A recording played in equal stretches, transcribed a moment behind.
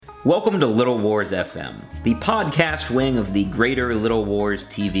Welcome to Little Wars FM, the podcast wing of the greater Little Wars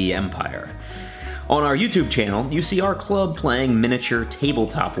TV empire. On our YouTube channel, you see our club playing miniature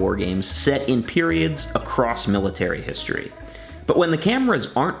tabletop war games set in periods across military history. But when the cameras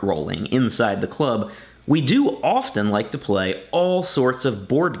aren't rolling inside the club, we do often like to play all sorts of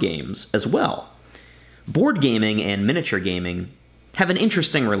board games as well. Board gaming and miniature gaming have an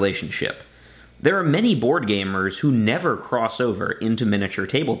interesting relationship. There are many board gamers who never cross over into miniature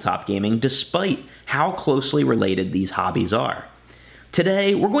tabletop gaming despite how closely related these hobbies are.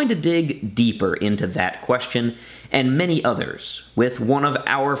 Today, we're going to dig deeper into that question and many others with one of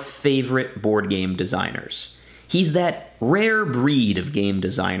our favorite board game designers. He's that rare breed of game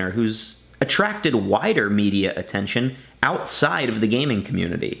designer who's attracted wider media attention outside of the gaming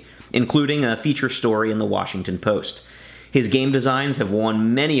community, including a feature story in the Washington Post. His game designs have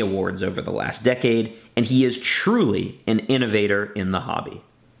won many awards over the last decade, and he is truly an innovator in the hobby.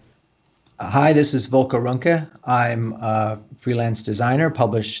 Hi, this is Volko Runke. I'm a freelance designer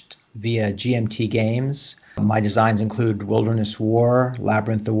published via GMT Games. My designs include Wilderness War,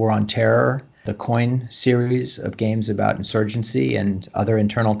 Labyrinth: The War on Terror, the Coin series of games about insurgency and other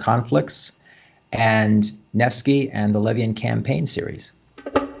internal conflicts, and Nevsky and the Levian Campaign series.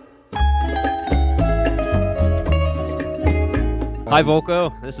 Hi,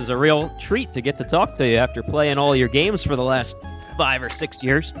 Volko. This is a real treat to get to talk to you after playing all your games for the last 5 or 6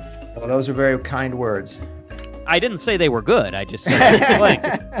 years. Well, those are very kind words. I didn't say they were good. I just said I was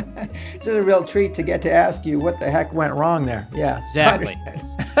playing. It's a real treat to get to ask you what the heck went wrong there. Yeah, exactly.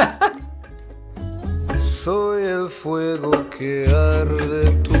 Soy el fuego que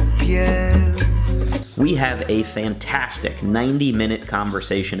arde tu piel. We have a fantastic 90-minute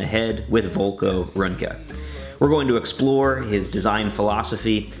conversation ahead with Volko Runke. We're going to explore his design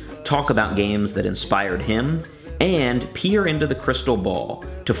philosophy, talk about games that inspired him, and peer into the crystal ball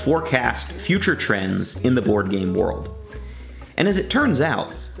to forecast future trends in the board game world. And as it turns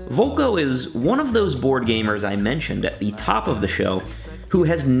out, Volko is one of those board gamers I mentioned at the top of the show who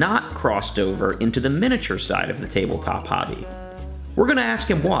has not crossed over into the miniature side of the tabletop hobby. We're going to ask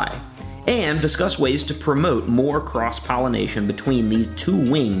him why, and discuss ways to promote more cross-pollination between these two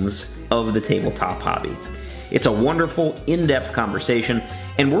wings of the tabletop hobby. It's a wonderful, in-depth conversation,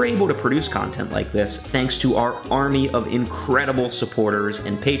 and we're able to produce content like this thanks to our army of incredible supporters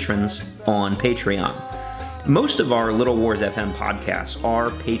and patrons on Patreon. Most of our Little Wars FM podcasts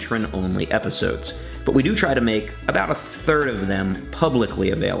are patron-only episodes, but we do try to make about a third of them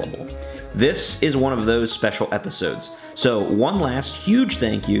publicly available. This is one of those special episodes, so one last huge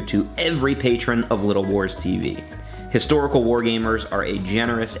thank you to every patron of Little Wars TV. Historical wargamers are a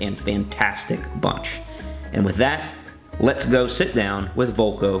generous and fantastic bunch. And with that, let's go sit down with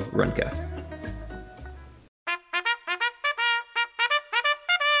Volko Runke.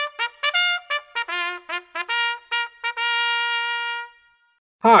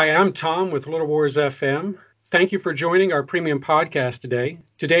 Hi, I'm Tom with Little Wars FM. Thank you for joining our premium podcast today.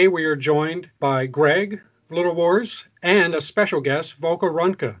 Today we are joined by Greg, Little Wars, and a special guest, Volko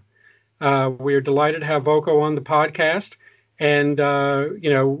Runke. We are delighted to have Volko on the podcast. And,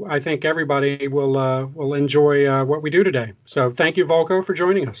 I think everybody will enjoy what we do today. So thank you, Volko, for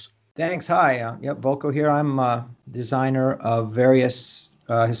joining us. Thanks. Hi. Volko here. I'm a designer of various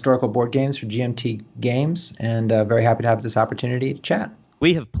historical board games for GMT Games, and very happy to have this opportunity to chat.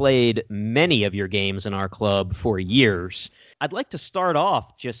 We have played many of your games in our club for years. I'd like to start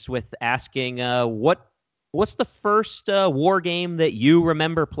off just with asking what's the first war game that you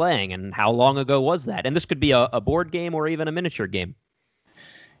remember playing, and how long ago was that? And this could be a board game or even a miniature game.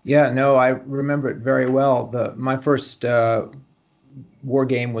 Yeah, no, I remember it very well. My first war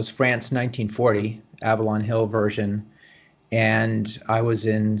game was France 1940, Avalon Hill version, and I was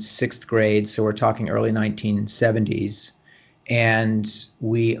in 6th grade, so we're talking early 1970s. And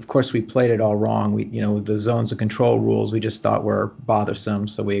we played it all wrong. The zones of control rules we just thought were bothersome,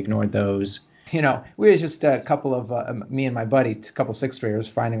 so we ignored those. We were just a couple of, me and my buddy, a couple of 6th graders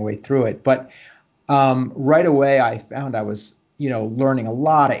finding a way through it. But right away I found I was, learning a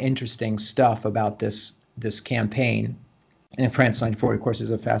lot of interesting stuff about this campaign. And France 1940, of course,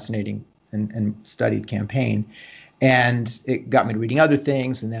 is a fascinating and studied campaign. And it got me to reading other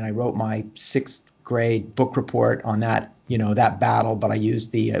things. And then I wrote my 6th grade book report on that, that battle. But I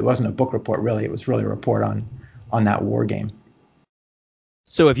used it wasn't a book report, really. It was really a report on that war game.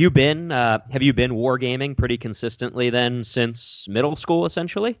 So have you been wargaming pretty consistently then since middle school,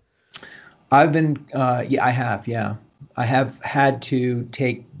 essentially? I've been, I have. I have had to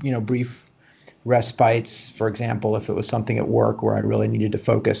take, brief respites, for example, if it was something at work where I really needed to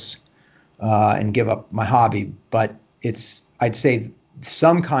focus and give up my hobby. But I'd say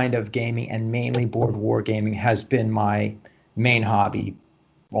some kind of gaming, and mainly board war gaming, has been my main hobby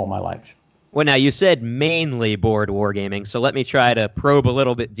all my life. Well, now you said mainly board wargaming, so let me try to probe a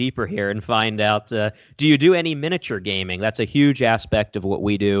little bit deeper here and find out, do you do any miniature gaming? That's a huge aspect of what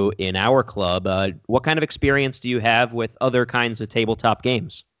we do in our club. What kind of experience do you have with other kinds of tabletop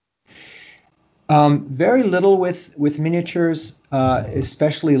games? Very little with miniatures,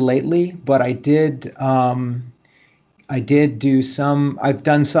 especially lately, but I did do some. I've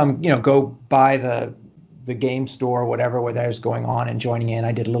done some, go by the game store or whatever where there's going on and joining in.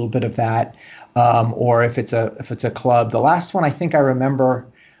 I did a little bit of that. Or if it's a club. The last one I think I remember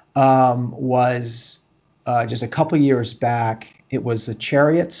was just a couple years back. It was a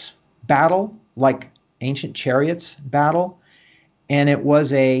chariots battle, like ancient chariots battle, and it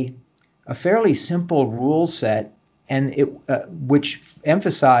was a fairly simple rule set, and which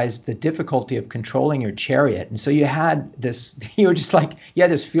emphasized the difficulty of controlling your chariot. And so you had this, you had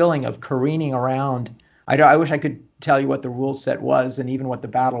this feeling of careening around. I wish I could tell you what the rule set was and even what the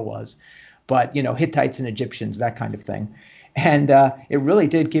battle was, but Hittites and Egyptians, that kind of thing. And it really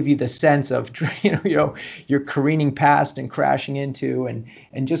did give you the sense of you're careening past and crashing into,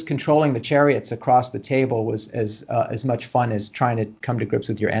 and just controlling the chariots across the table was as much fun as trying to come to grips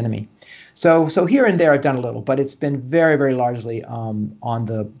with your enemy. So here and there I've done a little, but it's been very, very largely on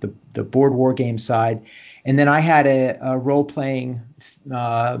the board war game side. And then I had a role-playing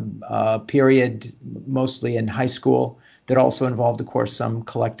period, mostly in high school, that also involved, of course, some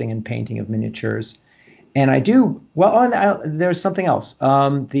collecting and painting of miniatures. And I do, there's something else.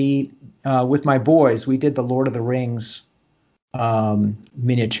 With my boys, we did the Lord of the Rings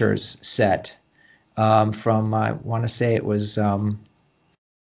miniatures set from, I want to say it was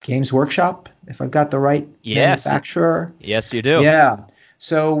Games Workshop, if I've got the right manufacturer. Yes, you do. Yeah.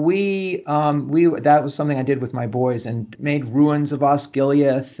 So we that was something I did with my boys, and made ruins of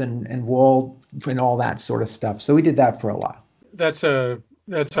Osgiliath and Wall and all that sort of stuff. So we did that for a while. That's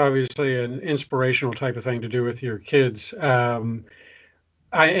obviously an inspirational type of thing to do with your kids. And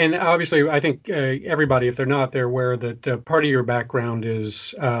obviously, I think everybody, if they're not, they're aware that part of your background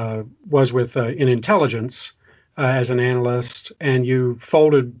was with in intelligence as an analyst, and you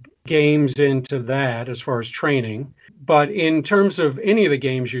folded games into that as far as training. But in terms of any of the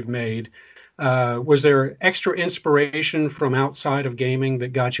games you've made, was there extra inspiration from outside of gaming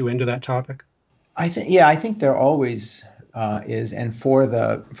that got you into that topic? I think there always is. And for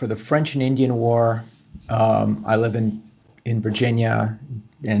the French and Indian War, I live in Virginia,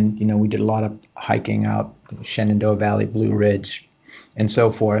 and we did a lot of hiking out Shenandoah Valley, Blue Ridge, and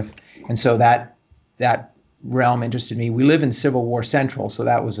so forth. And so that realm interested me. We live in Civil War Central, so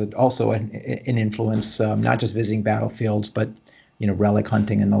that was also an influence, not just visiting battlefields, but relic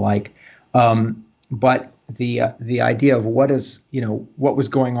hunting and the like. But the idea of what was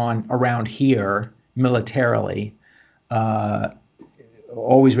going on around here militarily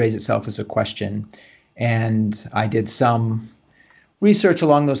always raised itself as a question. And I did some research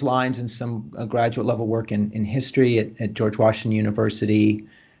along those lines and some graduate level work in history at George Washington University.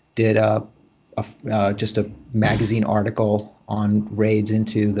 Did just a magazine article on raids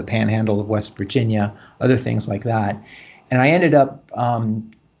into the Panhandle of West Virginia, other things like that. And I ended up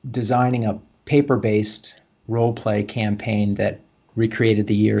designing a paper-based role-play campaign that recreated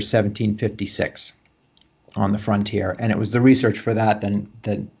the year 1756 on the frontier. And it was the research for that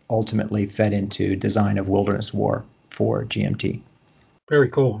that ultimately fed into design of Wilderness War for GMT. Very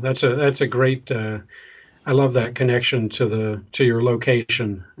cool. That's a great. I love that connection to your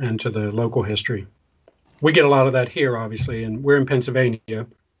location and to the local history. We get a lot of that here, obviously, and we're in Pennsylvania.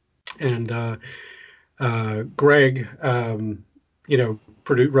 And Greg,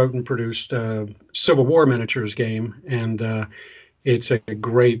 wrote and produced Civil War miniatures game, and it's a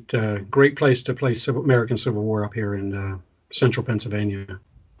great place to play American Civil War up here in central Pennsylvania.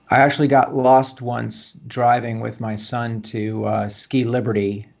 I actually got lost once driving with my son to Ski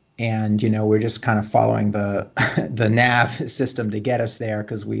Liberty. And, we're just kind of following the nav system to get us there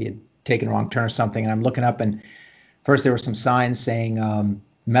because we had taken a wrong turn or something. And I'm looking up, and first there were some signs saying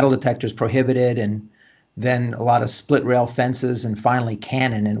metal detectors prohibited, and then a lot of split rail fences, and finally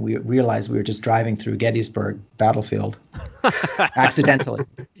cannon. And we realized we were just driving through Gettysburg battlefield accidentally.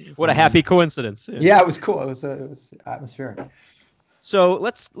 What a happy coincidence. Yeah, it was cool. It was atmospheric. So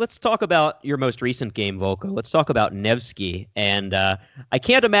let's talk about your most recent game, Volko. Let's talk about Nevsky. And I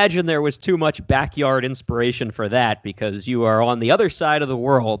can't imagine there was too much backyard inspiration for that, because you are on the other side of the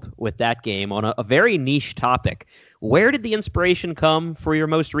world with that game on a very niche topic. Where did the inspiration come for your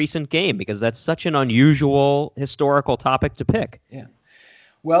most recent game? Because that's such an unusual historical topic to pick. Yeah.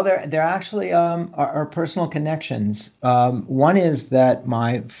 Well, there actually are personal connections. One is that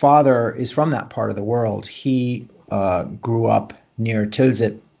my father is from that part of the world. He grew up near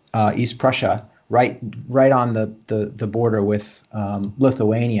Tilsit, East Prussia, right on the border with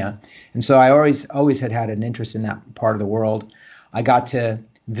Lithuania, and so I always had an interest in that part of the world. I got to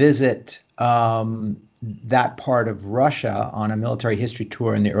visit that part of Russia on a military history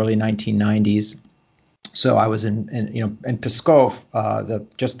tour in the early 1990s. So I was in Pskov,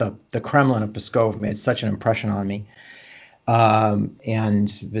 the Kremlin of Pskov made such an impression on me, and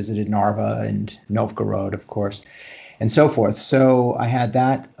visited Narva and Novgorod, of course, and so forth. So I had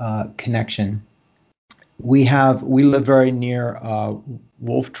that connection. We live very near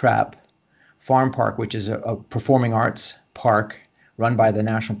Wolf Trap Farm Park, which is a performing arts park run by the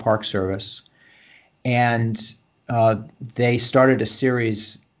National Park Service, and they started a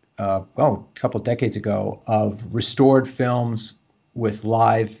series a couple of decades ago of restored films with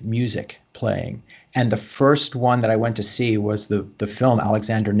live music playing. And the first one that I went to see was the film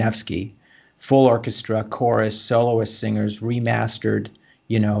Alexander Nevsky, full orchestra, chorus, soloist singers, remastered,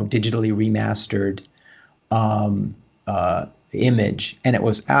 digitally remastered image. And it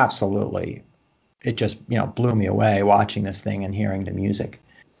was absolutely, it just, blew me away watching this thing and hearing the music.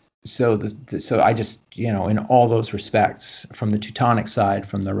 So so I just, in all those respects, from the Teutonic side,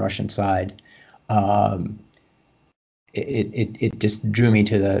 from the Russian side, it just drew me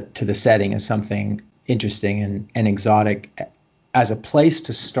to the setting as something interesting and exotic, as a place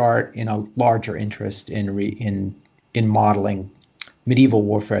to start in a larger interest in modeling medieval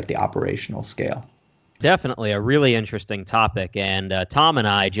warfare at the operational scale. Definitely a really interesting topic. And Tom and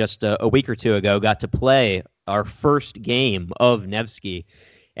I just a week or two ago got to play our first game of Nevsky.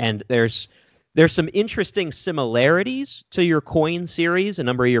 And there's some interesting similarities to your Coin series, a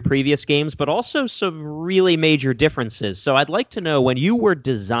number of your previous games, but also some really major differences. So I'd like to know, when you were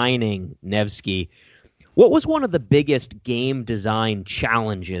designing Nevsky, what was one of the biggest game design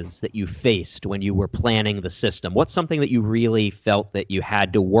challenges that you faced when you were planning the system? What's something that you really felt that you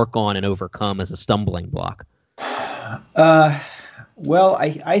had to work on and overcome as a stumbling block? Well,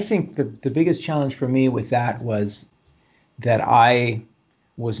 I think the biggest challenge for me with that was that I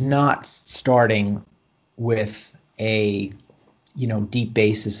was not starting with a deep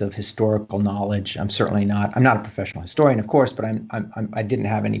basis of historical knowledge. I'm not a professional historian, of course, but I didn't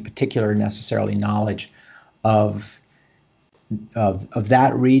have any particular necessarily knowledge of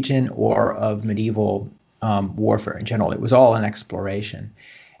that region or of medieval warfare in general. It was all an exploration,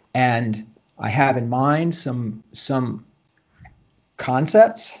 and I have in mind some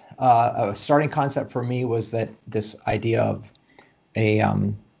concepts. A starting concept for me was that this idea of a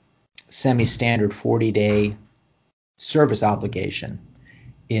semi-standard 40-day service obligation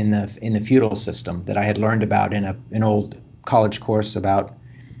in the feudal system that I had learned about in an old college course about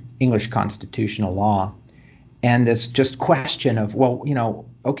English constitutional law. And this just question of,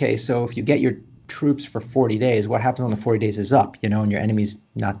 okay, so if you get your troops for 40 days, what happens when the 40 days is up, and your enemy's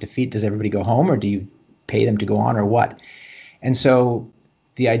not defeated? Does everybody go home, or do you pay them to go on, or what? And so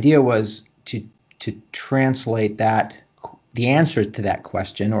the idea was to translate the answer to that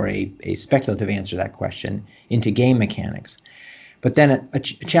question, or a speculative answer to that question, into game mechanics. But then a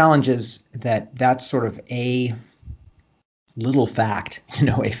challenge is that that's sort of a little fact,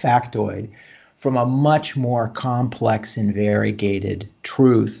 a factoid, from a much more complex and variegated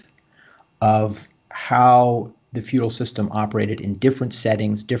truth of how the feudal system operated in different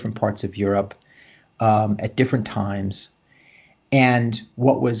settings, different parts of Europe, at different times, and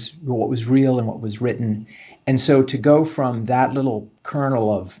what was real and what was written. And so to go from that little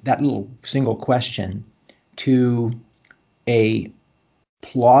kernel of that little single question to a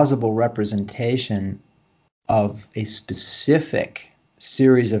plausible representation of a specific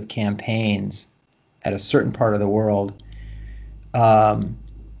series of campaigns at a certain part of the world,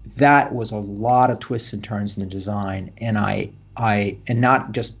 that was a lot of twists and turns in the design. And and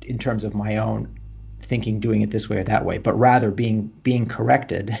not just in terms of my own thinking, doing it this way or that way, but rather being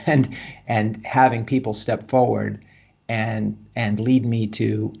corrected and having people step forward and lead me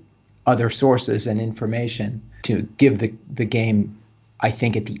to other sources and information to give the game, I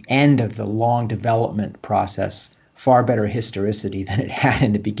think, at the end of the long development process, far better historicity than it had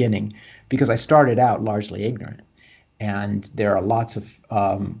in the beginning, because I started out largely ignorant. And there are lots of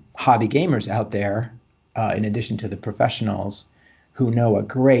hobby gamers out there, in addition to the professionals, who know a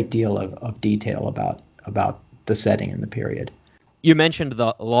great deal of detail about the setting and the period. You mentioned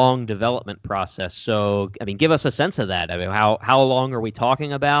the long development process. So, give us a sense of that. How long are we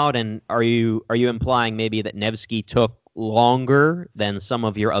talking about? And are you implying maybe that Nevsky took longer than some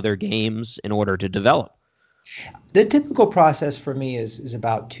of your other games in order to develop? The typical process for me is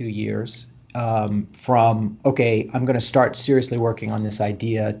about 2 years, from, okay, I'm going to start seriously working on this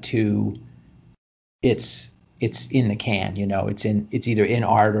idea, to it's in the can, it's either in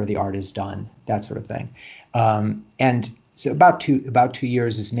art or the art is done, that sort of thing. And so about 2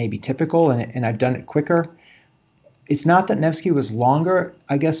 years is maybe typical, and I've done it quicker. It's not that Nevsky was longer,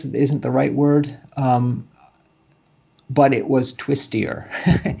 I guess it isn't the right word, but it was twistier.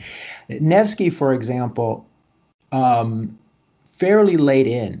 Nevsky, for example, fairly late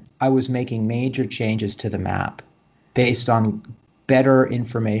in, I was making major changes to the map based on better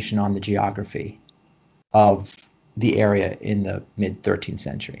information on the geography of the area in the mid 13th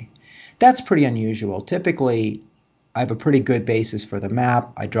century. That's pretty unusual. Typically, I have a pretty good basis for the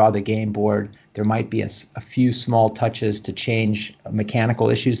map. I draw the game board. There might be a few small touches to change mechanical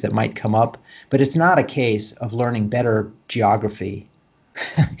issues that might come up, but it's not a case of learning better geography,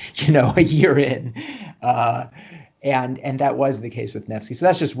 a year in. And that was the case with Nevsky. So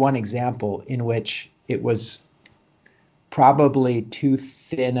that's just one example in which it was probably too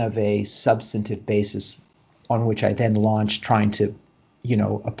thin of a substantive basis on which I then launched trying to,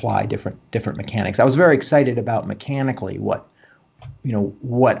 apply different mechanics. I was very excited about mechanically what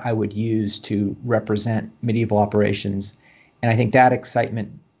I would use to represent medieval operations. And I think that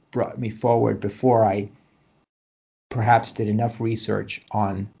excitement brought me forward before I perhaps did enough research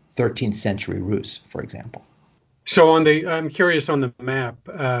on 13th century Rus, for example. So I'm curious on the map,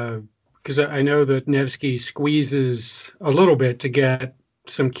 because I know that Nevsky squeezes a little bit to get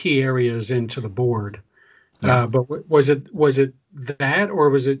some key areas into the board. Yeah. But was it that, or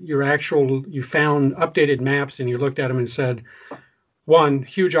was it you found updated maps and you looked at them and said, one,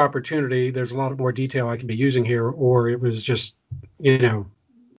 huge opportunity, there's a lot more detail I can be using here, or it was just,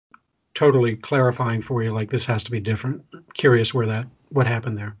 totally clarifying for you, like this has to be different? Curious what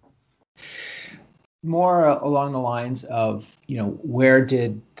happened there. More along the lines of, where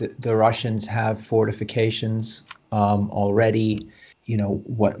did the Russians have fortifications already?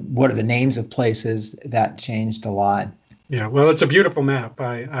 What are the names of places? That changed a lot. Yeah, well, it's a beautiful map.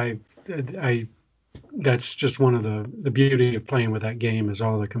 I that's just one of the beauty of playing with that game, is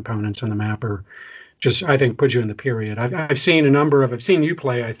all the components in the map are just, I think, put you in the period. I've seen I've seen you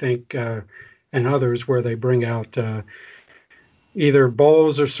play, I think, and others, where they bring out either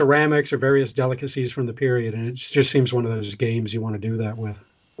bowls or ceramics or various delicacies from the period, and it just seems one of those games you want to do that with.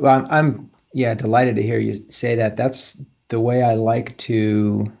 Well, I'm delighted to hear you say that. That's the way I like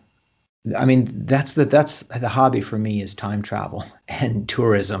to. I mean, that's the hobby for me, is time travel and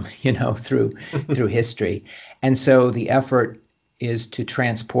tourism, through history. And so the effort is to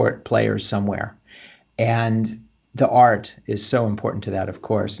transport players somewhere. And the art is so important to that, of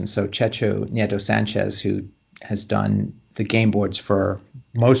course. And so Checho Nieto Sanchez, who has done the game boards for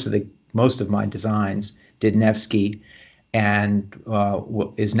most of my designs, did Nevsky, and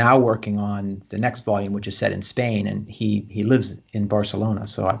is now working on the next volume, which is set in Spain, and he lives in Barcelona,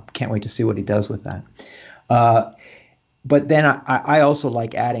 so I can't wait to see what he does with that. But then I also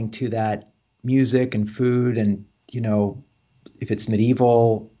like adding to that music and food, and if it's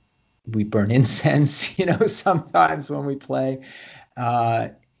medieval, we burn incense. Sometimes when we play,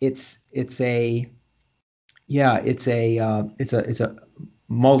 it's a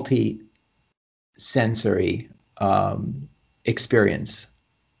multi-sensory experience.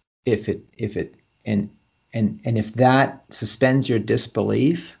 If that suspends your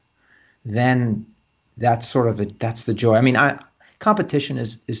disbelief, then that's the joy. I mean, competition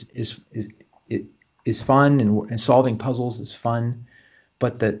is fun, and solving puzzles is fun,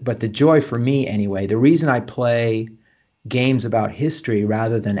 but the joy for me, anyway, the reason I play games about history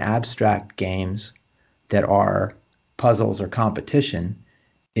rather than abstract games that are puzzles or competition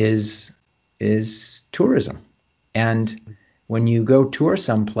is tourism. And when you go tour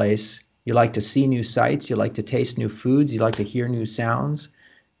someplace, you like to see new sights, you like to taste new foods, you like to hear new sounds,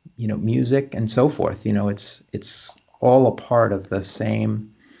 music and so forth. It's all a part of the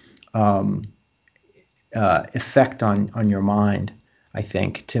same effect on your mind, I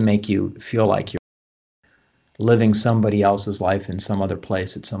think, to make you feel like you're living somebody else's life in some other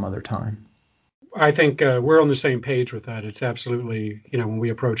place at some other time. I think we're on the same page with that. It's absolutely, when we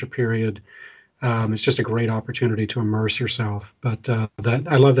approach a period, it's just a great opportunity to immerse yourself. But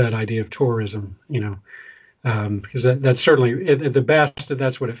I love that idea of tourism, because that's certainly at the best.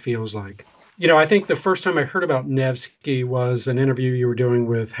 That's what it feels like. I think the first time I heard about Nevsky was an interview you were doing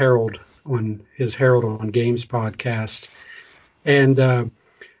with Harold on his Harold on Games podcast, and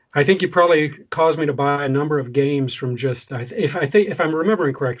I think you probably caused me to buy a number of games from just, if I'm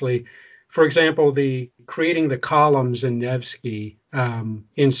remembering correctly, For example, the creating the columns in Nevsky,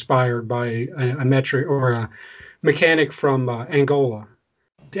 inspired by a metric or a mechanic from Angola.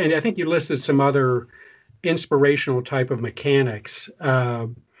 And I think you listed some other inspirational type of mechanics. But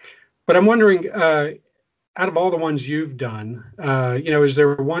I'm wondering, out of all the ones you've done, is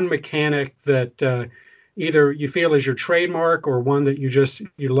there one mechanic that either you feel is your trademark, or one that you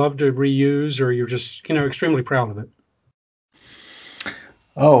love to reuse, or you're just extremely proud of it?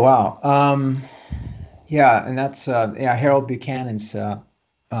 Oh, wow. Yeah, and that's Harold Buchanan's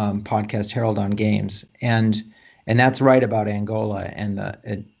podcast, Harold on Games, and that's right about Angola. And I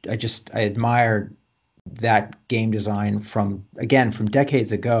admired that game design from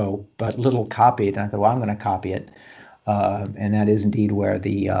decades ago, but little copied. And I thought, well, I'm going to copy it, and that is indeed where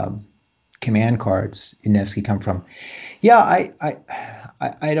the command cards in Nevsky come from. Yeah,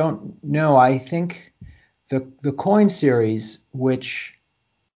 I don't know. I think the coin series, which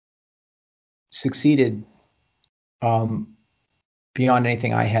succeeded beyond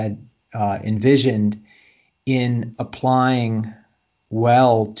anything I had envisioned in applying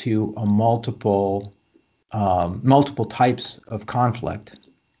well to a multiple types of conflict.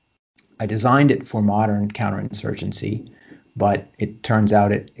 I designed it for modern counterinsurgency, but it turns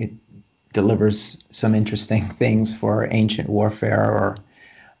out it delivers some interesting things for ancient warfare or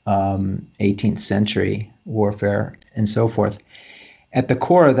 18th century warfare and so forth. At the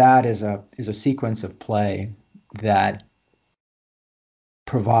core of that is a sequence of play that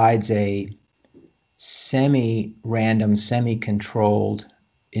provides a semi-random, semi-controlled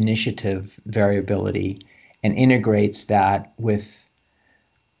initiative variability and integrates that with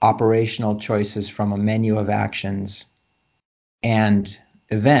operational choices from a menu of actions and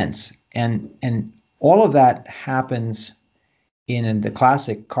events. And all of that happens in the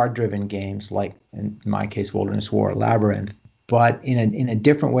classic card-driven games, like in my case, Wilderness War, Labyrinth, but in a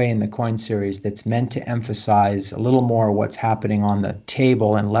different way in the coin series that's meant to emphasize a little more what's happening on the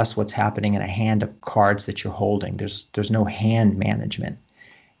table and less what's happening in a hand of cards that you're holding. There's no hand management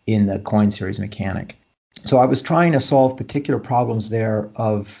in the coin series mechanic. So I was trying to solve particular problems there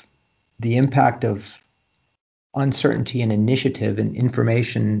of the impact of uncertainty and initiative and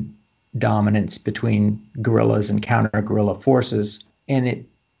information dominance between guerrillas and counter-guerrilla forces. And it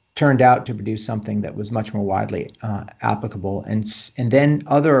turned out to produce something that was much more widely applicable. And then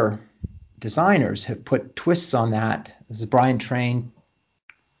other designers have put twists on that. This is Brian Train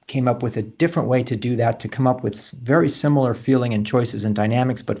came up with a different way to do that, to come up with very similar feeling and choices and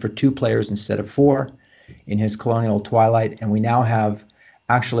dynamics, but for 2 players instead of 4 in his Colonial Twilight. And we now have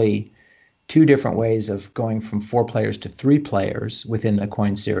actually 2 different ways of going from 4 players to 3 players within the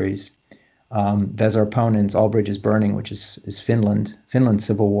coin series. Vesarponen's All Bridges Burning, which is Finland's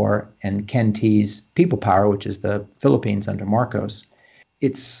Civil War, and Ken T's People Power, which is the Philippines under Marcos.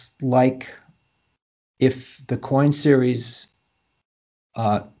 It's like if the coin series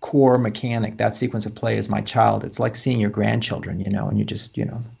core mechanic, that sequence of play, is my child, it's like seeing your grandchildren, and you just, it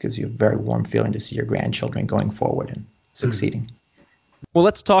gives you a very warm feeling to see your grandchildren going forward and succeeding. Well,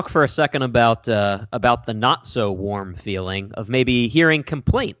 let's talk for a second about the not so warm feeling of maybe hearing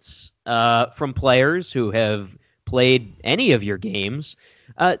complaints from players who have played any of your games.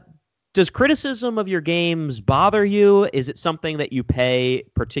 Does criticism of your games bother you? Is it something that you pay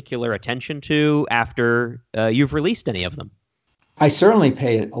particular attention to after you've released any of them? I certainly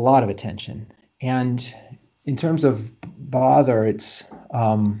pay a lot of attention. And in terms of bother, it's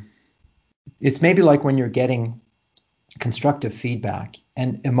maybe like when you're getting constructive feedback.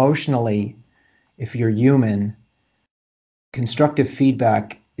 And emotionally, if you're human, constructive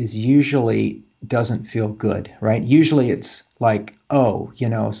feedback usually doesn't feel good, right? Usually it's like,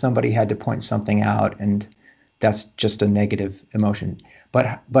 somebody had to point something out, and that's just a negative emotion.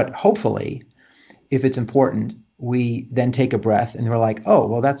 But hopefully, if it's important, we then take a breath and we're like, oh,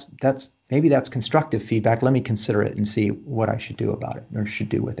 well, maybe that's constructive feedback. Let me consider it and see what I should do about it or should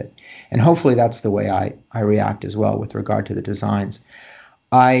do with it. And hopefully that's the way I react as well with regard to the designs.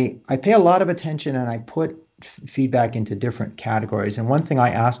 I pay a lot of attention, and I put feedback into different categories. And one thing I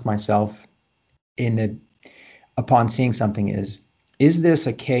ask myself upon seeing something is this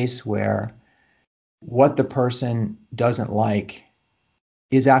a case where what the person doesn't like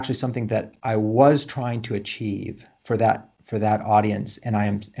is actually something that I was trying to achieve for that audience, and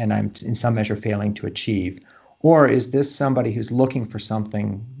I'm in some measure failing to achieve? Or is this somebody who's looking for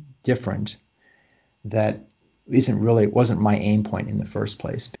something different that wasn't my aim point in the first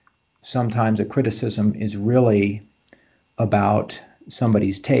place? Sometimes a criticism is really about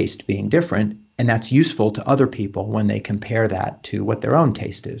somebody's taste being different, and that's useful to other people when they compare that to what their own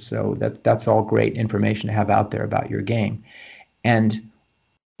taste is. So that's all great information to have out there about your game. And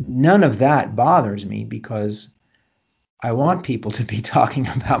none of that bothers me because I want people to be talking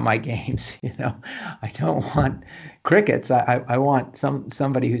about my games. I don't want crickets. I want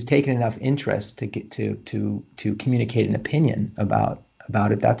somebody who's taken enough interest to get to communicate an opinion about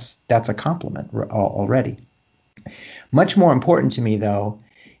it. That's a compliment already. Much more important to me, though,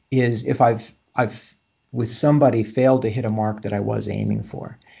 is if I've with somebody failed to hit a mark that I was aiming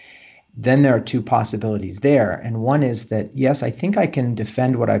for. Then there are two possibilities there. And one is that, yes, I think I can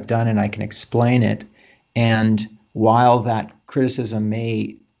defend what I've done and I can explain it. And while that criticism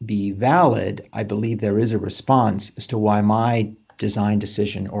may be valid, I believe there is a response as to why my design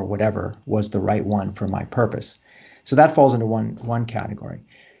decision or whatever was the right one for my purpose. So that falls into one category.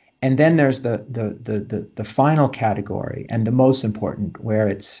 And then there's the final category and the most important, where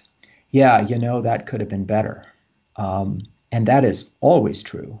it's, that could have been better. And that is always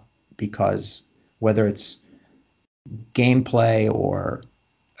true, because whether it's gameplay or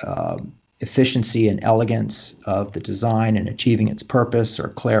efficiency and elegance of the design and achieving its purpose, or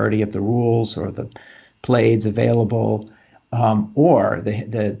clarity of the rules, or the play aids available, or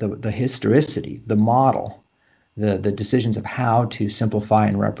the historicity, the model, the decisions of how to simplify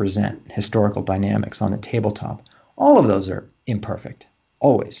and represent historical dynamics on the tabletop, all of those are imperfect,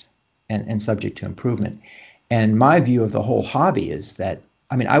 always, and subject to improvement. And my view of the whole hobby is that,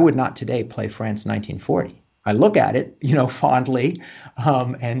 I would not today play France 1940. I look at it, fondly,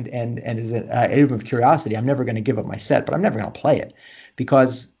 and as an item of curiosity. I'm never going to give up my set, but I'm never going to play it,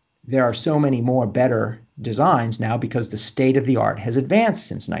 because there are so many more better designs now, because the state of the art has advanced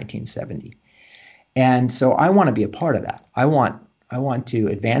since 1970. And so I want to be a part of that. I want to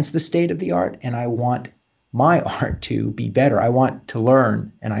advance the state of the art, and I want my art to be better. I want to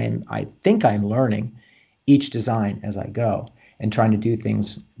learn, and I think I'm learning each design as I go, and trying to do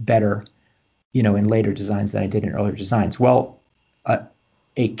things better, in later designs than I did in earlier designs. Well,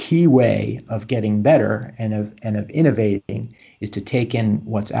 a key way of getting better and of innovating is to take in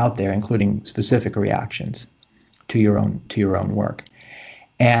what's out there, including specific reactions to your own work.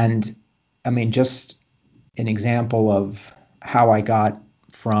 And just an example of how I got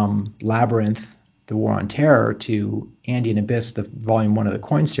from Labyrinth, The War on Terror, to Andean Abyss, the volume 1 of the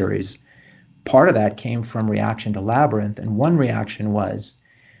Coin series. Part of that came from reaction to Labyrinth, and one reaction was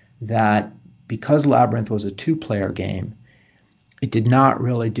that because Labyrinth was a 2-player game, it did not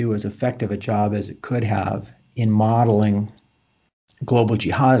really do as effective a job as it could have in modeling global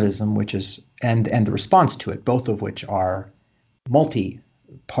jihadism, which is and the response to it, both of which are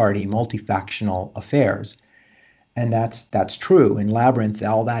multi-party, multi-factional affairs. And that's true. In Labyrinth,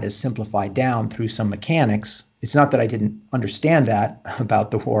 all that is simplified down through some mechanics. It's not that I didn't understand that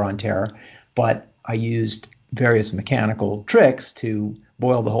about the War on Terror, but I used various mechanical tricks to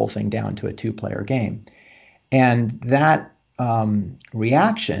boil the whole thing down to a 2-player game. And that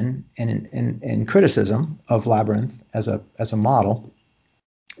reaction and criticism of Labyrinth as a model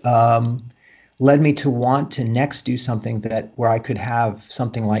led me to want to next do something where I could have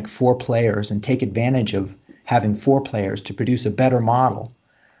something like 4 players and take advantage of having 4 players to produce a better model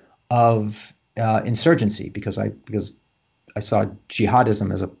of insurgency, because I saw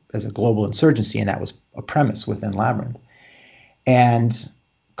jihadism as a global insurgency, and that was a premise within Labyrinth. And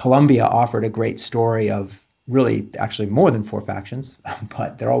Columbia offered a great story of really actually more than 4 factions,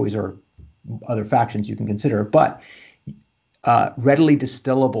 but there always are other factions you can consider, but readily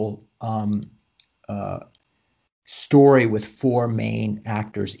distillable story with 4 main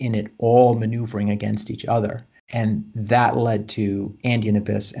actors in it, all maneuvering against each other. And that led to Andean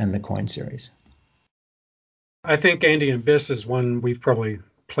Abyss and the Coin series. I think Andean Abyss is one we've probably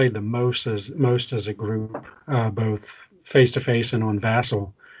played the most as a group, both face-to-face and on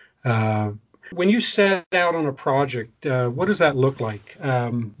Vassal. When you set out on a project, what does that look like?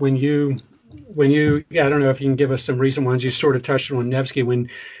 When you, I don't know if you can give us some recent ones. You sort of touched on Nevsky. When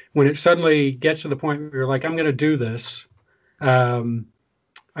it suddenly gets to the point where you're like, I'm going to do this.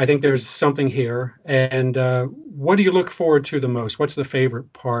 I think there's something here. And what do you look forward to the most? What's the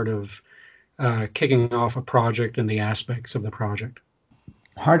favorite part of kicking off a project and the aspects of the project?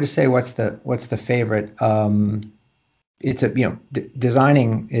 Hard to say what's the favorite. It's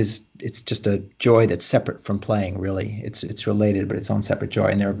designing it's just a joy that's separate from playing, really. It's related, but its own separate joy.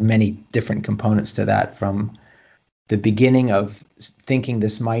 And there are many different components to that, from the beginning of thinking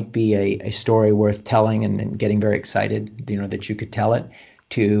this might be a story worth telling and then getting very excited, that you could tell it,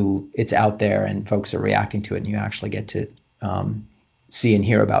 to it's out there and folks are reacting to it and you actually get to see and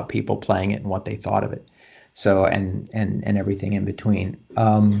hear about people playing it and what they thought of it. So, and everything in between.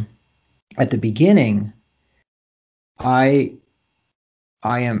 At the beginning, I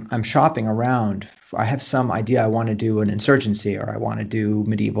I'm shopping around. I have some idea I want to do an insurgency or I want to do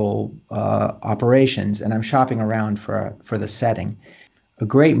medieval operations, and I'm shopping around for the setting. A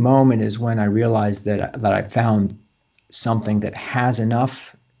great moment is when I realized that I found something that has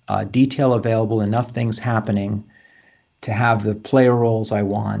enough detail available, enough things happening to have the player roles I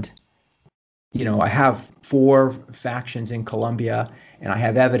want. I have 4 factions in Colombia, and I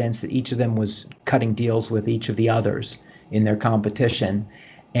have evidence that each of them was cutting deals with each of the others in their competition,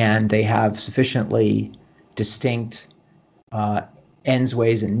 and they have sufficiently distinct ends,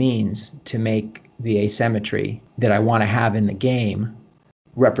 ways, and means to make the asymmetry that I want to have in the game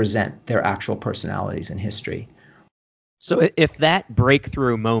represent their actual personalities and history. So if that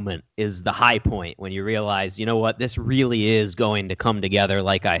breakthrough moment is the high point when you realize, you know what, this really is going to come together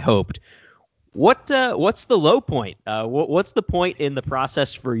like I hoped, what's the low point? What's the point in the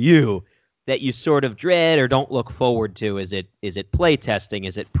process for you that you sort of dread or don't look forward to? Is it play testing?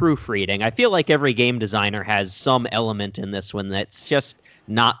 Is it proofreading? I feel like every game designer has some element in this one that's just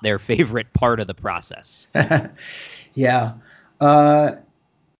not their favorite part of the process. Yeah.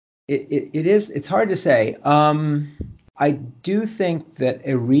 It's hard to say. I do think that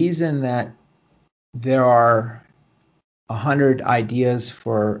a reason that there are 100 ideas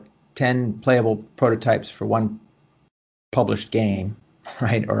for 10 playable prototypes for one published game,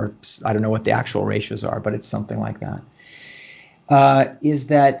 right? Or I don't know what the actual ratios are, but it's something like that. Is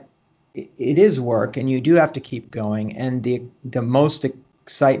that it is work, and you do have to keep going. And the most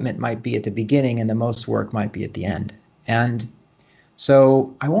excitement might be at the beginning, and the most work might be at the end. And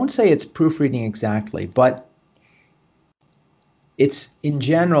so I won't say it's proofreading exactly, but it's in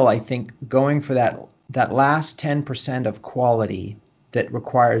general, I think, going for that last 10% of quality that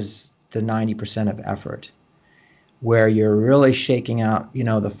requires the 90% of effort, where you're really shaking out,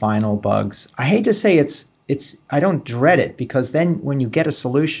 the final bugs. I hate to say I don't dread it, because then when you get a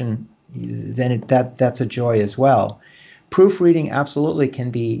solution, then that's a joy as well. Proofreading absolutely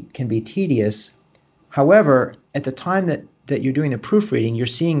can be tedious. However, at the time that you're doing the proofreading, you're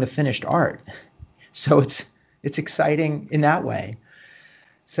seeing the finished art. So it's exciting in that way.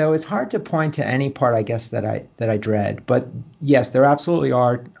 So it's hard to point to any part, I guess, that I dread. But yes, there absolutely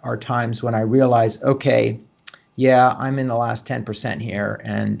are times when I realize, okay, yeah, I'm in the last 10% here,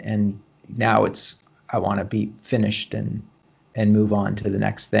 and now I want to be finished and move on to the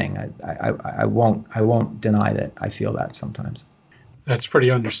next thing. I won't deny that I feel that sometimes. That's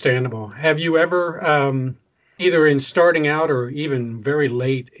pretty understandable. Have you ever, either in starting out or even very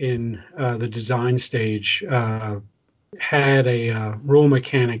late in the design stage, had a rule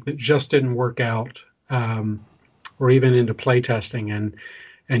mechanic that just didn't work out, or even into playtesting,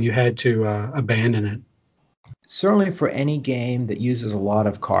 and you had to abandon it? Certainly for any game that uses a lot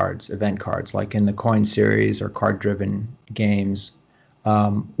of cards, event cards, like in the coin series or card-driven games,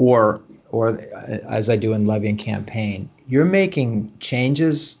 or as I do in Levy and Campaign, you're making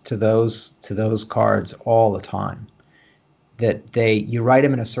changes to those cards all the time. That you write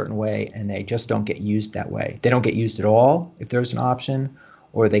them in a certain way and they just don't get used that way. They don't get used at all if there's an option,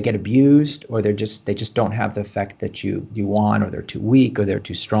 or they get abused, or they just don't have the effect that you want, or they're too weak, or they're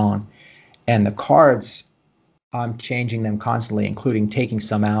too strong. And the cards, I'm changing them constantly, including taking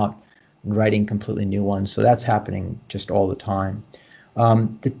some out and writing completely new ones. So that's happening just all the time.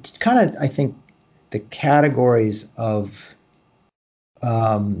 I think the categories of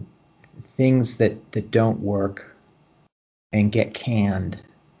things that don't work and get canned.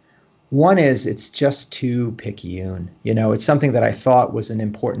 One is it's just too picayune. It's something that I thought was an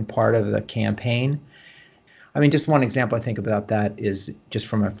important part of the campaign. I mean, just one example I think about that is just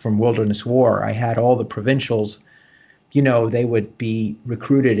from Wilderness War. I had all the provincials, they would be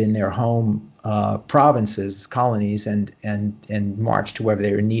recruited in their home provinces, colonies, and march to wherever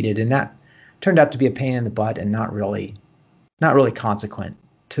they were needed. And that turned out to be a pain in the butt and not really consequent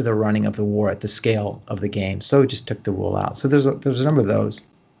to the running of the war at the scale of the game. So we just took the rule out. So there's a number of those.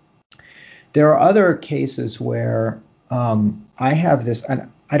 There are other cases where I have this, and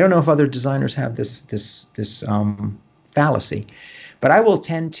I don't know if other designers have this fallacy, but I will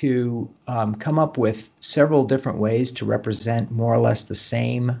tend to come up with several different ways to represent more or less the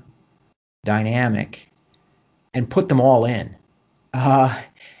same dynamic and put them all in.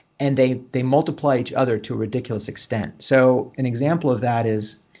 And they multiply each other to a ridiculous extent. So an example of that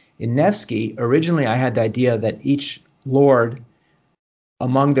is in Nevsky. Originally, I had the idea that each lord,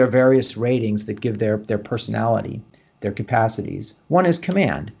 among their various ratings that give their personality, their capacities, one is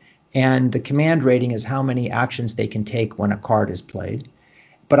command. And the command rating is how many actions they can take when a card is played.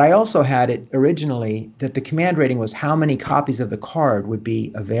 But I also had it originally that the command rating was how many copies of the card would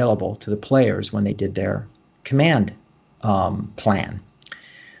be available to the players when they did their command plan.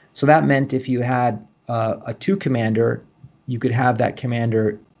 So that meant if you had a 2 commander, you could have that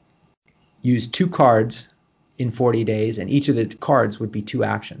commander use 2 cards in 40 days, and each of the cards would be 2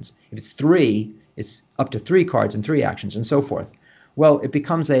 actions. If it's 3, it's up to 3 cards and 3 actions, and so forth. Well,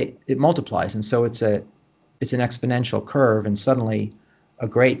 it multiplies, and so it's an exponential curve, and suddenly a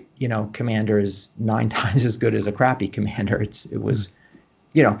great, commander is 9 times as good as a crappy commander. It was,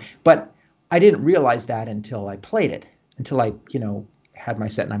 but I didn't realize that until I played it, until I, had my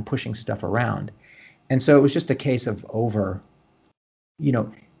set and I'm pushing stuff around. And so it was just a case of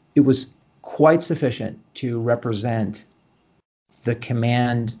it was quite sufficient to represent the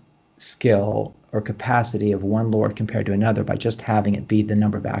command skill or capacity of one lord compared to another by just having it be the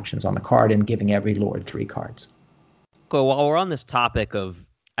number of actions on the card and giving every lord 3 cards. So while we're on this topic of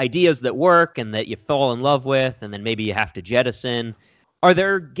ideas that work and that you fall in love with and then maybe you have to jettison, are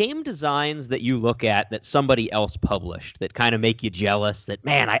there game designs that you look at that somebody else published that kind of make you jealous that,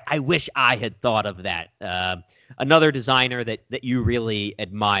 man, I wish I had thought of that? Another designer that you really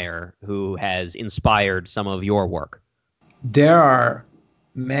admire who has inspired some of your work? There are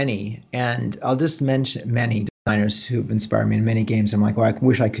many, and I'll just mention many designers who've inspired me in many games. I'm like, well, I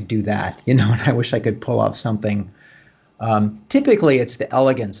wish I could do that, and I wish I could pull off something. Typically, it's the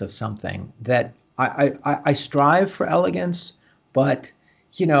elegance of something that I strive for elegance, but,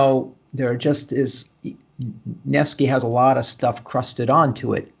 there just is, Nevsky has a lot of stuff crusted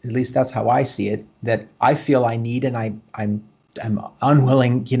onto it. At least that's how I see it, that I feel I need and I'm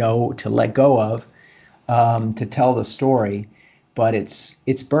unwilling, to let go of, to tell the story. But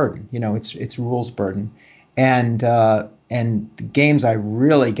it's burden, it's rules burden. And the games I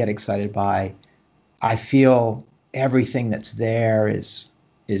really get excited by, I feel everything that's there is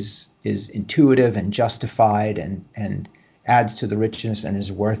intuitive and justified and adds to the richness and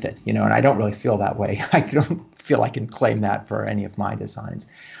is worth it, and I don't really feel that way. I don't feel I can claim that for any of my designs.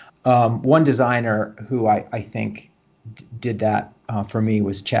 One designer who I think did that for me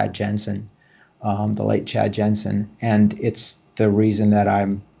was Chad Jensen, the late Chad Jensen, and it's the reason that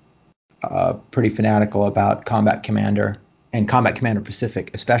I'm pretty fanatical about Combat Commander and Combat Commander Pacific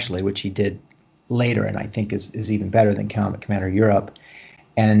especially, which he did later and I think is even better than Combat Commander Europe,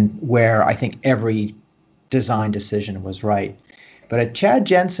 and where I think every design decision was right. But a Chad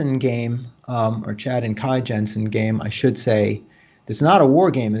Jensen game, or Chad and Kai Jensen game, I should say, that's not a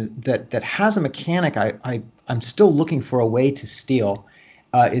war game, that has a mechanic I'm still looking for a way to steal,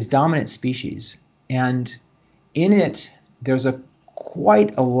 is Dominant Species. And in it, there's a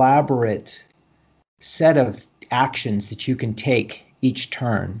quite elaborate set of actions that you can take each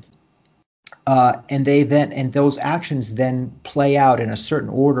turn. And those actions then play out in a certain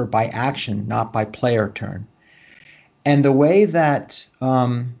order by action, not by player turn. And the way that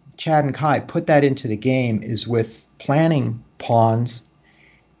Chad and Kai put that into the game is with planning pawns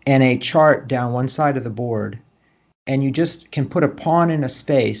and a chart down one side of the board. And you just can put a pawn in a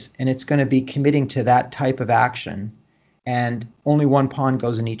space, and it's going to be committing to that type of action. And only one pawn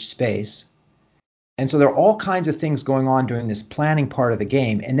goes in each space. And so there are all kinds of things going on during this planning part of the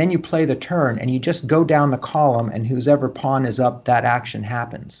game. And then you play the turn and you just go down the column, and whoever pawn is up, that action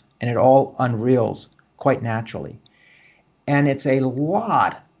happens. And it all unreels quite naturally. And it's a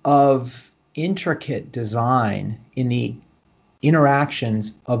lot of intricate design in the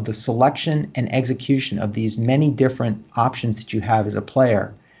interactions of the selection and execution of these many different options that you have as a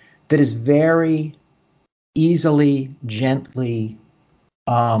player that is very easily, gently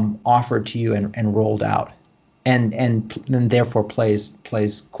offered to you and rolled out, and then therefore plays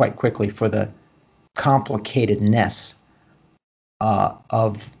quite quickly for the complicatedness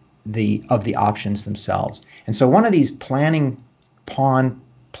of the options themselves. And so one of these planning pawn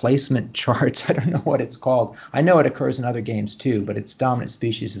placement charts, I don't know what it's called. I know it occurs in other games too, but it's Dominant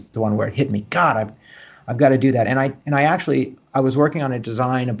Species is the one where it hit me. God, I've got to do that. And I was working on a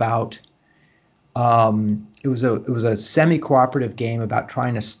design about. It was a semi-cooperative game about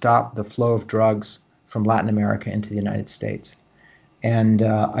trying to stop the flow of drugs from Latin America into the United States. And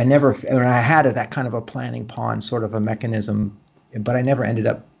I had that kind of a planning pawn sort of a mechanism, but I never ended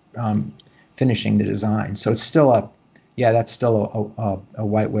up finishing the design. So it's still that's still a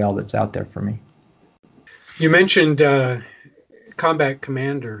white whale that's out there for me. You mentioned Combat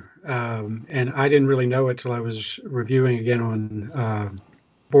Commander, and I didn't really know it till I was reviewing again on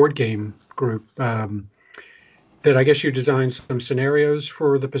Board Game Group. That I guess you designed some scenarios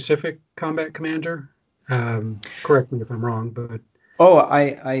for the Pacific Combat Commander. Correct me if I'm wrong, but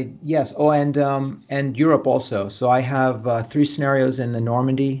yes. And Europe also. So I have 3 scenarios in the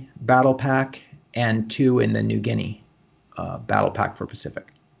Normandy battle pack and 2 in the New Guinea battle pack for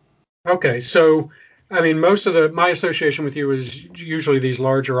Pacific. Okay, so I mean, most of my association with you is usually these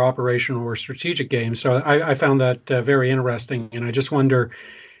larger operational or strategic games. So I found that very interesting. And I just wonder,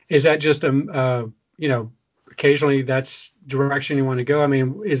 is that just occasionally that's direction you want to go? I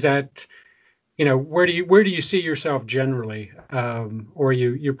mean, is that, where do you see yourself generally? Or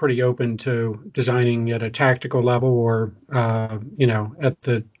you're pretty open to designing at a tactical level or, at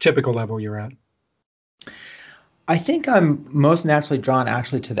the typical level you're at? I think I'm most naturally drawn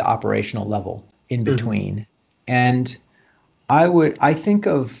actually to the operational level in between. Mm-hmm. And I think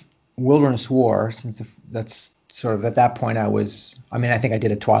of Wilderness War, since that's sort of at that point I think I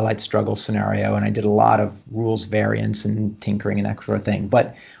did a Twilight Struggle scenario and I did a lot of rules variants and tinkering and that sort of thing.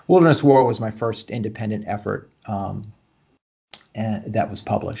 But Wilderness War was my first independent effort that was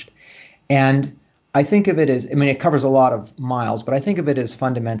published. And I think of it as, it covers a lot of miles, but I think of it as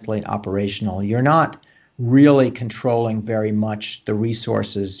fundamentally operational. You're not really controlling very much the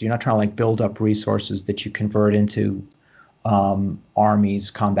resources. You're not trying to build up resources that you convert into armies,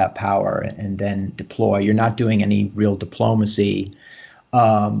 combat power, and then deploy. You're not doing any real diplomacy,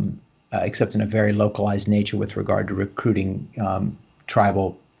 except in a very localized nature with regard to recruiting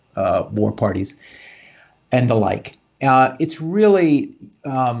tribal war parties and the like. It's really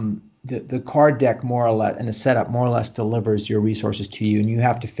the card deck more or less, and the setup more or less delivers your resources to you, and you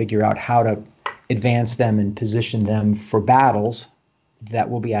have to figure out how to advance them and position them for battles that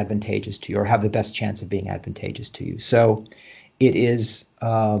will be advantageous to you or have the best chance of being advantageous to you. So it is,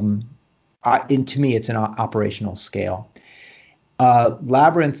 to me, it's an operational scale.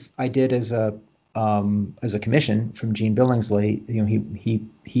 Labyrinth I did as a commission from Gene Billingsley.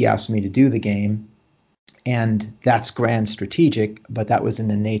 He asked me to do the game, and that's grand strategic, but that was in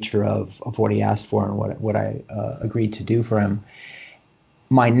the nature of what he asked for and what I agreed to do for him.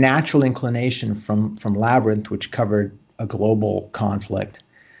 My natural inclination from Labyrinth, which covered a global conflict,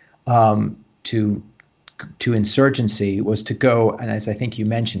 to insurgency, was to go, and as I think you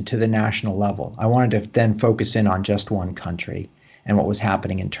mentioned, to the national level. I wanted to then focus in on just one country and what was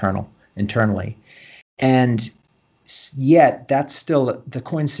happening internally. And yet, that's still the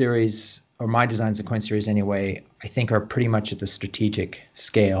Coin series, or my designs of the Coin series anyway, I think are pretty much at the strategic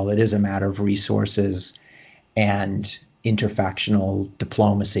scale. It is a matter of resources and interfactional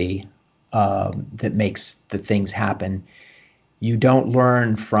diplomacy that makes the things happen. You don't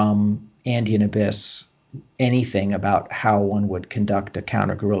learn from Andean Abyss anything about how one would conduct a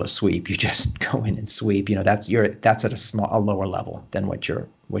counter guerrilla sweep. You just go in and sweep. That's at a lower level than what you're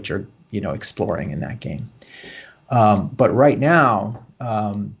exploring in that game. But right now,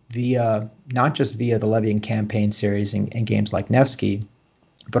 not just via the Levian campaign series and games like Nevsky,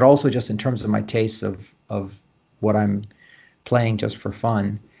 but also just in terms of my tastes of what I'm playing just for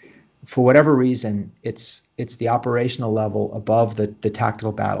fun. For whatever reason, it's the operational level above the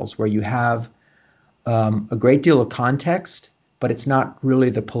tactical battles where you have a great deal of context, but it's not really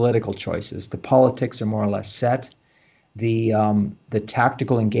the political choices. The politics are more or less set. The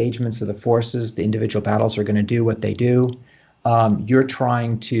tactical engagements of the forces, the individual battles are going to do what they do. You're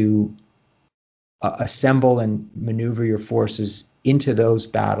trying to assemble and maneuver your forces into those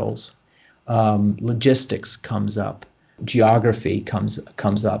battles. Logistics comes up, geography comes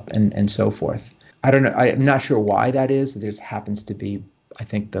up, and so forth. I don't know. I'm not sure why that is. It just happens to be, I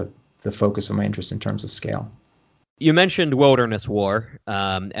think, the focus of my interest in terms of scale. You mentioned Wilderness War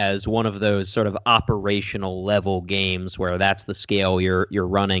as one of those sort of operational level games where that's the scale you're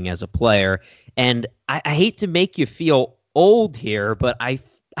running as a player. And I hate to make you feel old here, but I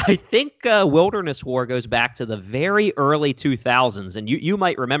think Wilderness War goes back to the very early 2000s, and you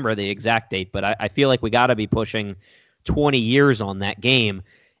might remember the exact date, but I feel like we got to be pushing 20 years on that game.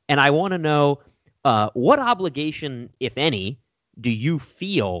 And I want to know what obligation, if any, do you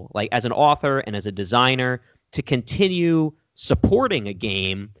feel like as an author and as a designer to continue supporting a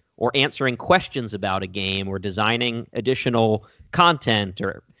game or answering questions about a game or designing additional content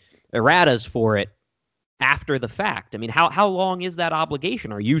or erratas for it after the fact? I mean, how long is that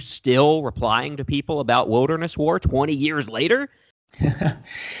obligation? Are you still replying to people about Wilderness War 20 years later?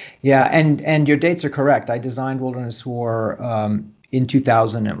 Yeah, and your dates are correct. I designed Wilderness War in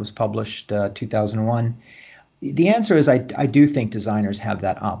 2000. It was published 2001. The answer is I do think designers have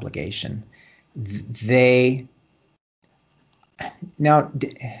that obligation. I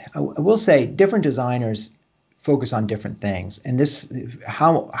will say different designers focus on different things, and this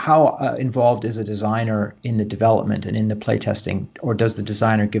how involved is a designer in the development and in the playtesting, or does the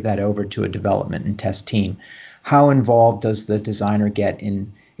designer give that over to a development and test team? How involved does the designer get in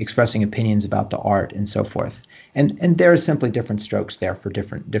expressing opinions about the art and so forth? And there are simply different strokes there for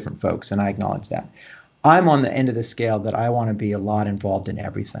different folks, and I acknowledge that. I'm on the end of the scale that I want to be a lot involved in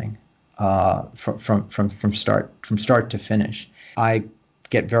everything. from start to finish. I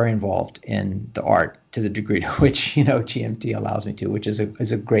get very involved in the art to the degree to which GMT allows me to, which is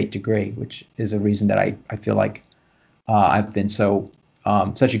a great degree, which is a reason that I feel like I've been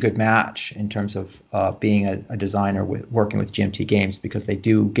such a good match in terms of being a designer working with GMT Games, because they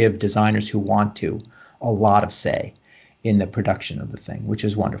do give designers who want to a lot of say in the production of the thing, which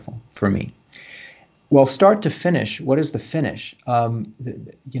is wonderful for me. Well, start to finish, what is the finish? I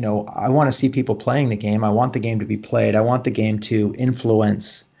want to see people playing the game. I want the game to be played. I want the game to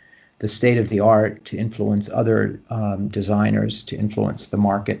influence the state of the art, to influence other designers, to influence the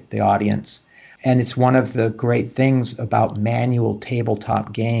market, the audience. And it's one of the great things about manual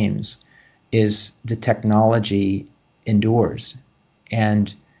tabletop games is the technology endures.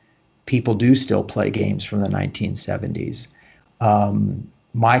 And people do still play games from the 1970s.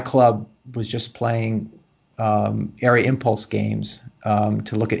 My club was just playing Area Impulse games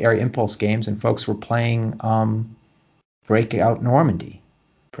to look at Area Impulse games, and folks were playing Breakout Normandy.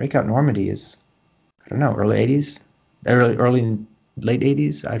 Breakout Normandy is, I don't know, early 80s, late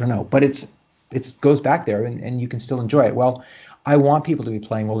 80s, I don't know, but it goes back there, and you can still enjoy it. Well, I want people to be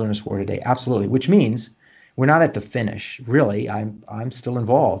playing Wilderness War today, absolutely, which means we're not at the finish, really. I'm still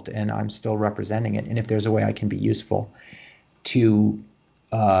involved, and I'm still representing it, and if there's a way I can be useful to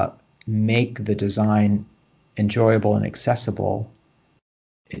make the design enjoyable and accessible,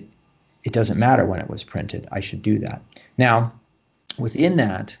 it doesn't matter when it was printed. I should do that. Now, within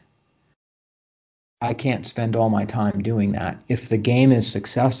that, I can't spend all my time doing that. If the game is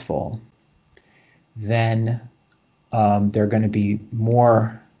successful, then there are going to be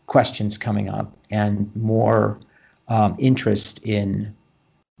more questions coming up and more interest in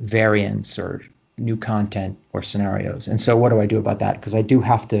variants or new content or scenarios. And so what do I do about that? Because I do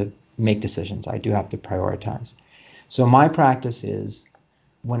have to make decisions. I do have to prioritize. So my practice is,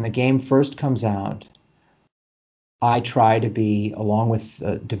 when the game first comes out, I try to be, along with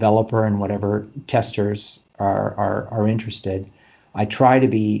the developer and whatever testers are interested, I try to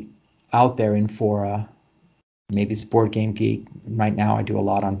be out there in fora. Maybe it's Board Game Geek. Right now I do a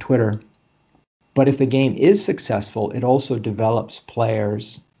lot on Twitter. But if the game is successful, it also develops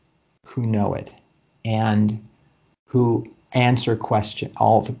players who know it and who answer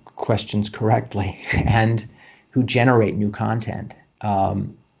all the questions correctly and who generate new content.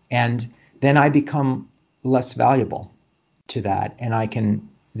 And then I become less valuable to that, and I can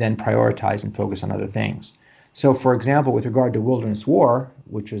then prioritize and focus on other things. So, for example, with regard to Wilderness War,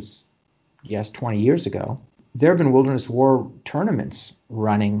 which was, 20 years ago, there have been Wilderness War tournaments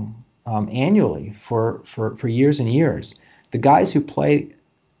running annually for years and years. The guys who play,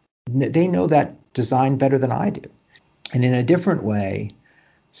 they know that design better than I do. And in a different way,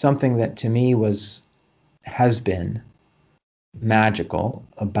 something that to me has been magical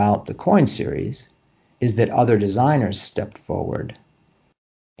about the Coin series is that other designers stepped forward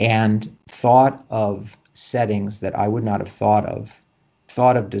and thought of settings that I would not have thought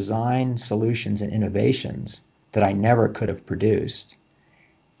of design solutions and innovations that I never could have produced,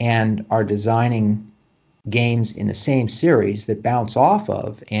 and are designing games in the same series that bounce off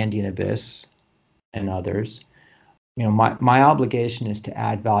of Andean Abyss and others. My obligation is to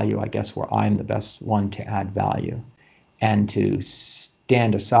add value, I guess, where I'm the best one to add value, and to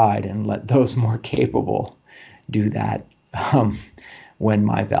stand aside and let those more capable do that when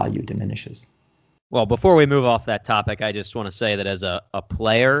my value diminishes. Well, before we move off that topic, I just want to say that as a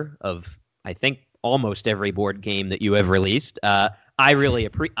player of, I think, almost every board game that you have released, I really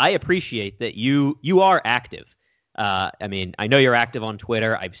appreciate that you are active. I know you're active on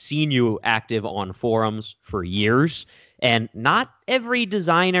Twitter. I've seen you active on forums for years, and not every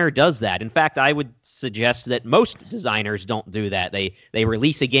designer does that. In fact, I would suggest that most designers don't do that. They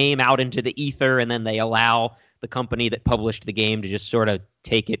release a game out into the ether, and then they allow the company that published the game to just sort of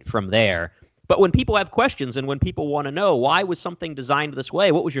take it from there. But when people have questions and when people want to know, why was something designed this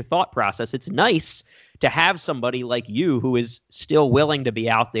way? What was your thought process? It's nice to have somebody like you who is still willing to be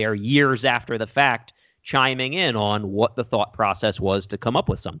out there years after the fact, chiming in on what the thought process was to come up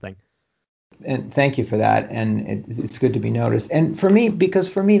with something. And thank you for that. And it's good to be noticed. And for me,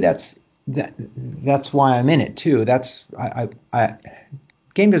 that's why I'm in it too.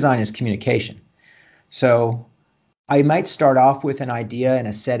 Game design is communication. So I might start off with an idea and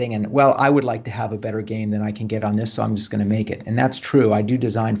a setting and, I would like to have a better game than I can get on this, so I'm just going to make it. And that's true. I do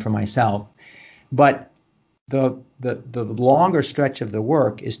design for myself. But the longer stretch of the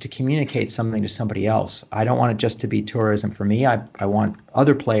work is to communicate something to somebody else. I don't want it just to be tourism for me. I want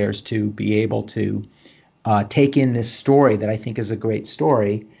other players to be able to take in this story that I think is a great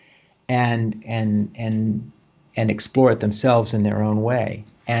story and explore it themselves in their own way.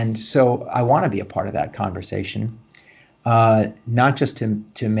 And so I want to be a part of that conversation, not just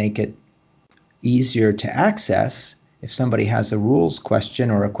to make it easier to access if somebody has a rules question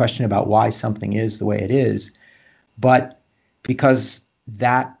or a question about why something is the way it is, but because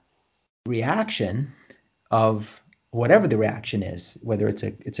that reaction of whatever the reaction is, whether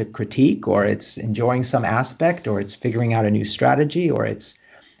it's a critique or it's enjoying some aspect or it's figuring out a new strategy or it's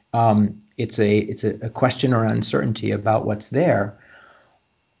a question or uncertainty about what's there,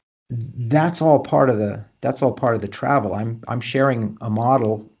 that's all part of the travel. I'm sharing a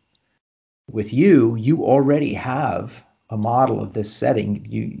model with you. You already have a model of this setting.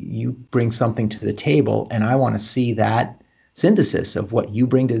 You bring something to the table, and I want to see that synthesis of what you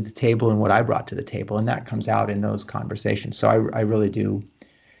bring to the table and what I brought to the table, and that comes out in those conversations. So I really do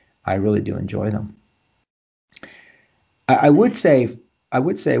enjoy them. I would say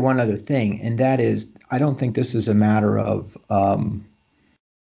one other thing, and that is, I don't think this is a matter of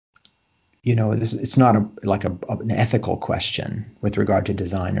it's not an ethical question with regard to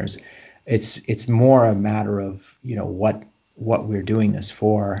designers. It's more a matter of what we're doing this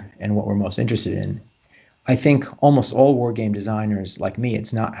for and what we're most interested in. I think almost all war game designers like me,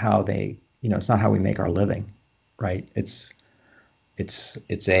 it's not how it's not how we make our living, right? It's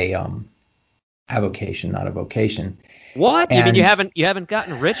a avocation, not a vocation. What? You mean you haven't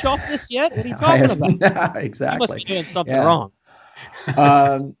gotten rich off this yet? What are you talking about? Exactly. You must be doing something wrong.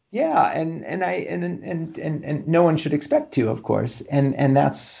 Yeah, and no one should expect to, of course, and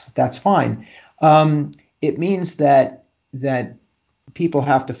that's fine. It means that people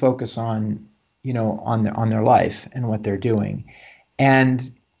have to focus on on their life and what they're doing,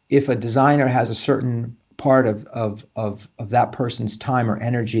 and if a designer has a certain part of that person's time or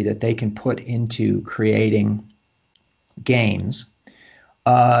energy that they can put into creating games,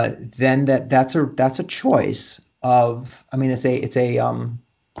 then that's a choice of, it's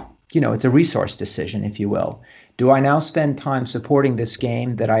a resource decision, if you will. Do I now spend time supporting this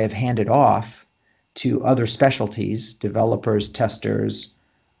game that I have handed off to other specialties, developers, testers,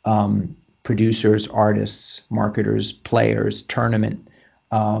 producers, artists, marketers, players, tournament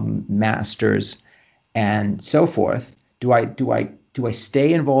masters, and so forth? Do I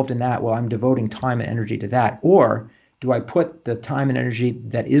stay involved in that while I'm devoting time and energy to that? Or do I put the time and energy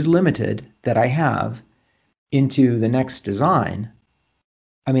that is limited, that I have, into the next design?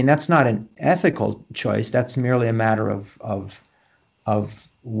 That's not an ethical choice. That's merely a matter of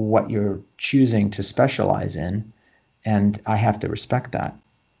what you're choosing to specialize in, and I have to respect that.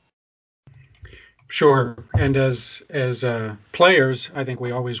 Sure. And as players, I think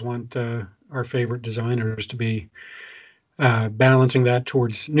we always want our favorite designers to be balancing that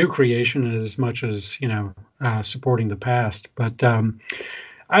towards new creation as much as supporting the past. But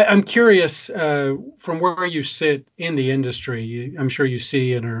I'm curious, from where you sit in the industry, I'm sure you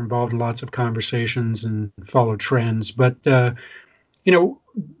see and are involved in lots of conversations and follow trends, but do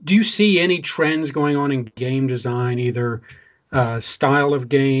you see any trends going on in game design, either style of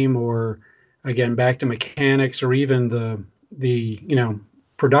game or, again, back to mechanics, or even the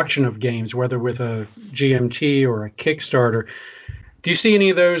production of games, whether with a GMT or a Kickstarter? Do you see any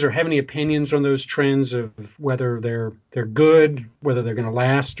of those or have any opinions on those trends of whether they're good, whether they're going to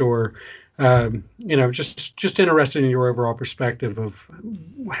last, or just interested in your overall perspective of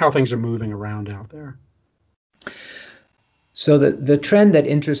how things are moving around out there? So the trend that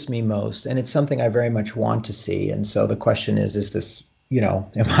interests me most, and it's something I very much want to see, and so the question is this,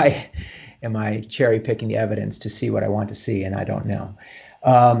 am I cherry picking the evidence to see what I want to see? And I don't know.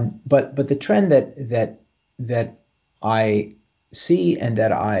 But the trend that I see and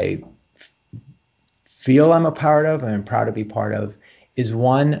that I feel I'm a part of and I'm proud to be part of is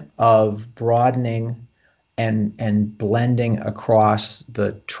one of broadening and blending across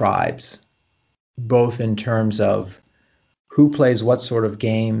the tribes, both in terms of who plays what sort of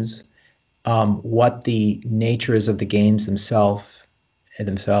games, what the nature is of the games themselves,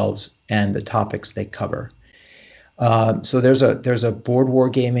 and the topics they cover. So there's a board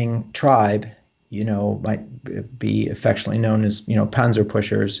wargaming tribe, might be affectionately known as, Panzer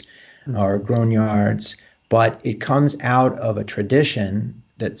Pushers or Grognards, but it comes out of a tradition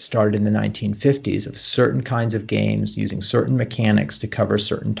that started in the 1950s of certain kinds of games using certain mechanics to cover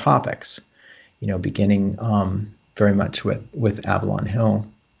certain topics, beginning very much with Avalon Hill.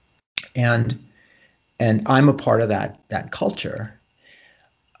 And I'm a part of that culture.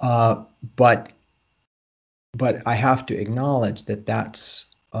 But I have to acknowledge that that's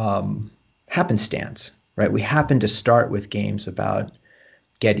happenstance, right? We happen to start with games about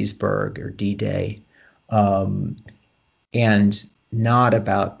Gettysburg or D-Day, and not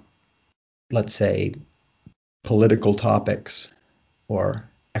about, let's say, political topics or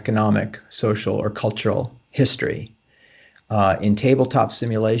economic, social, or cultural history. In tabletop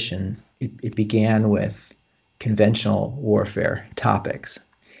simulation, it began with conventional warfare topics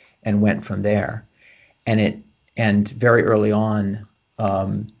and went from there. And very early on,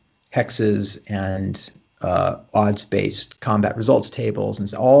 hexes and odds-based combat results tables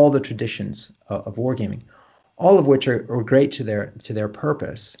and all the traditions of wargaming, all of which are great to their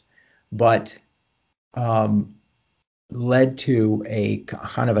purpose, but led to a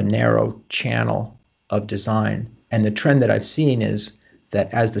kind of a narrow channel of design. And the trend that I've seen is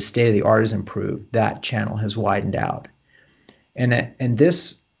that as the state of the art has improved, that channel has widened out. And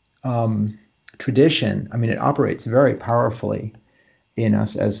this tradition, I mean, it operates very powerfully in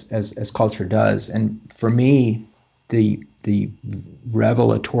us as culture does. And for me, the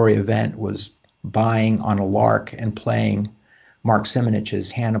revelatory event was buying on a lark and playing Mark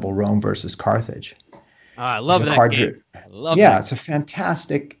Simonich's Hannibal, Rome versus Carthage. I love that game. It's a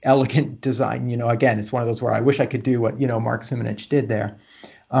fantastic, elegant design. Again, it's one of those where I wish I could do what, Mark Simonich did there.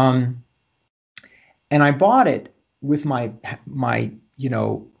 And I bought it with my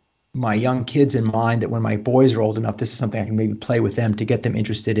young kids in mind, that when my boys are old enough, this is something I can maybe play with them to get them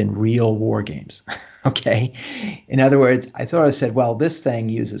interested in real war games. Okay. In other words, I said, well, this thing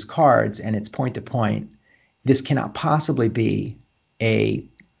uses cards and it's point to point. This cannot possibly be a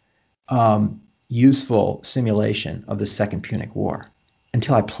useful simulation of the Second Punic War,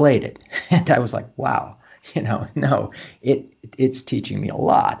 until I played it. And I was like, wow, no, it's teaching me a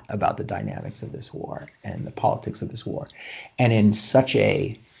lot about the dynamics of this war and the politics of this war, and in such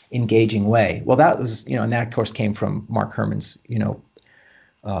a engaging way. Well, that was, and that of course came from Mark Herman's,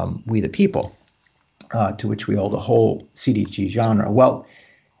 We the People, to which we owe the whole CDG genre. Well,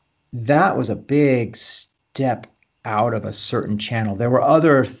 that was a big step out of a certain channel. There were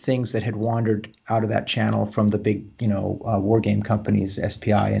other things that had wandered out of that channel from the big, war game companies,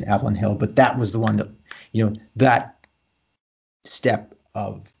 SPI and Avalon Hill, but that was the one that, that step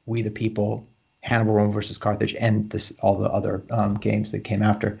of We the People, Hannibal, Rome versus Carthage, and all the other games that came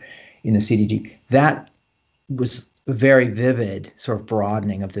after in the CDG, that was a very vivid sort of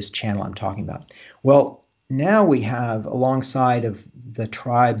broadening of this channel I'm talking about. Well, now we have, alongside of the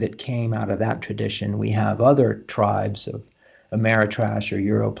tribe that came out of that tradition, we have other tribes of Ameritrash or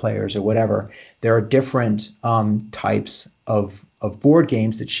Euro players or whatever. There are different types of board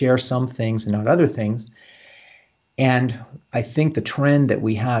games that share some things and not other things. And I think the trend that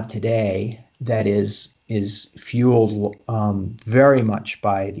we have today that is fueled very much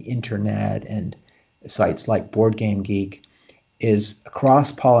by the internet and sites like Board Game Geek is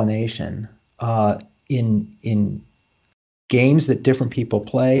cross-pollination in games that different people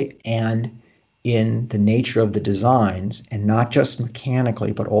play, and in the nature of the designs, and not just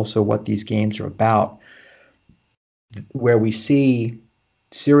mechanically, but also what these games are about, where we see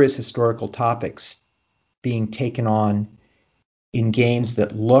serious historical topics being taken on in games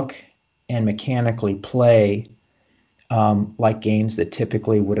that look and mechanically play like games that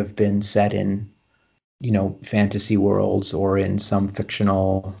typically would have been set in, fantasy worlds or in some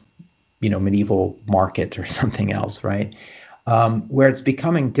fictional, medieval market or something else, right? Where it's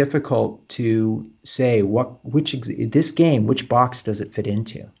becoming difficult to say this game, which box does it fit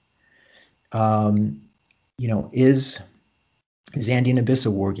into? Is Andean Abyss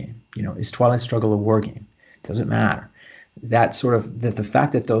a war game? Is Twilight Struggle a war game? Doesn't matter. That sort of the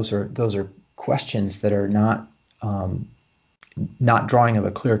fact that those are questions that are not drawing of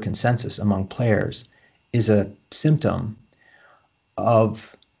a clear consensus among players is a symptom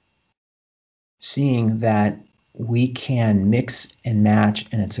of seeing that we can mix and match,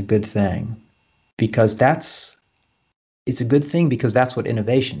 and it's a good thing, because that's what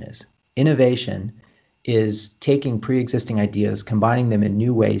innovation is. Innovation is taking pre-existing ideas, combining them in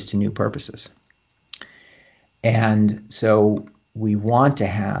new ways to new purposes. And so we want to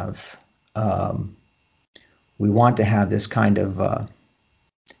have this kind of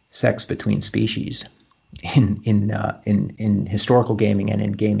sex between species in historical gaming and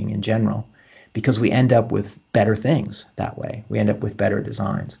in gaming in general, because we end up with better things that way. We end up with better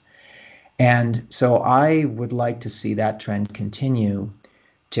designs. And so I would like to see that trend continue,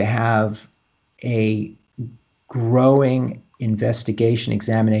 to have a growing investigation,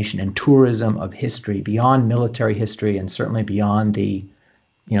 examination, and tourism of history beyond military history, and certainly beyond the,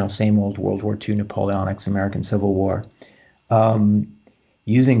 same old World War II, Napoleonics, American Civil War,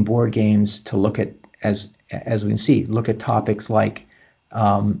 using board games to look at, as we can see, look at topics like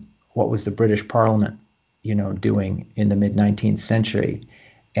what was the British Parliament, doing in the mid-19th century,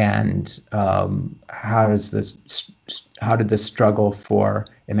 and how did the struggle for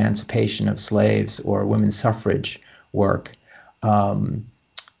emancipation of slaves or women's suffrage work?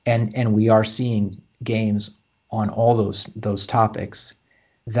 and we are seeing games on all those topics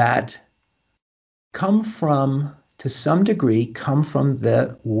that come from, to some degree, come from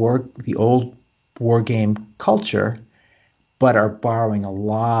the old war game culture, but are borrowing a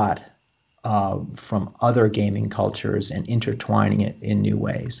lot from other gaming cultures and intertwining it in new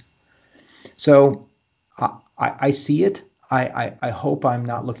ways. So I see it. I hope I'm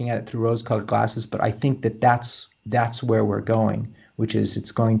not looking at it through rose-colored glasses, but I think that's where we're going, which is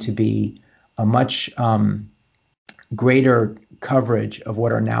it's going to be a much greater coverage of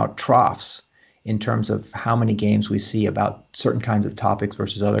what are now troughs in terms of how many games we see about certain kinds of topics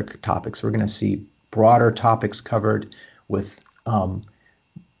versus other topics. We're going to see broader topics covered with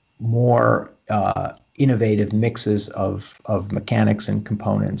more innovative mixes of mechanics and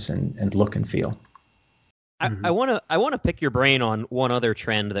components and look and feel. I want to pick your brain on one other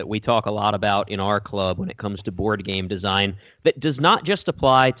trend that we talk a lot about in our club when it comes to board game design that does not just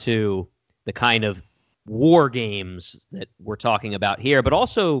apply to the kind of war games that we're talking about here, but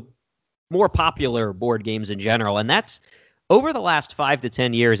also more popular board games in general. And that's over the last 5 to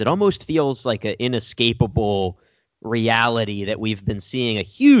 10 years, it almost feels like an inescapable reality that we've been seeing a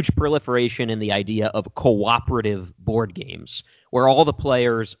huge proliferation in the idea of cooperative board games where all the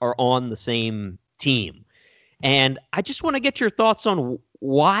players are on the same team. And I just want to get your thoughts on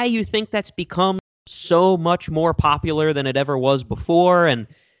why you think that's become so much more popular than it ever was before, and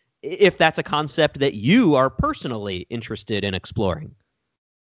if that's a concept that you are personally interested in exploring.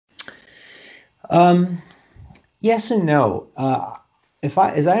 Yes and no.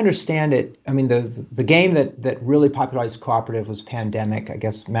 As I understand it, I mean, the game that really popularized cooperative was Pandemic, I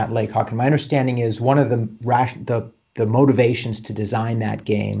guess, Matt Laycock. And my understanding is one of the motivations to design that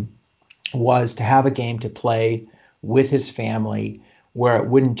game was to have a game to play with his family where it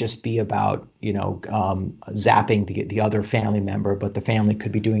wouldn't just be about, zapping the other family member, but the family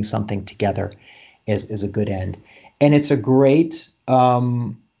could be doing something together as a good end. And it's a great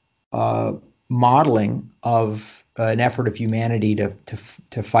modeling of an effort of humanity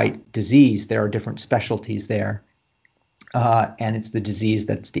to fight disease. There are different specialties there. And it's the disease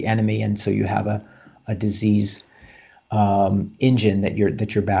that's the enemy. And so you have a disease engine that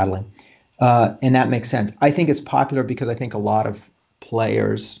you're battling. And that makes sense. I think it's popular because I think a lot of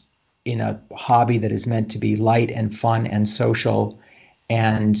players in a hobby that is meant to be light and fun and social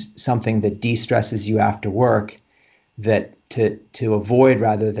and something that de-stresses you after work, that to avoid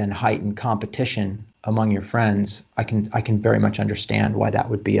rather than heighten competition among your friends, I can very much understand why that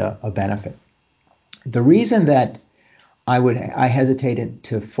would be a benefit. The reason that I hesitated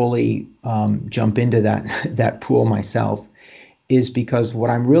to fully jump into that pool myself is because what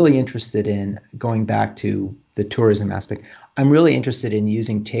I'm really interested in, going back to the tourism aspect, I'm really interested in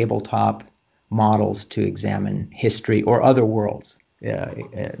using tabletop models to examine history or other worlds,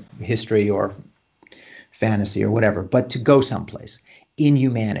 history or fantasy or whatever, but to go someplace in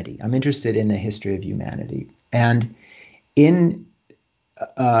humanity. I'm interested in the history of humanity. And in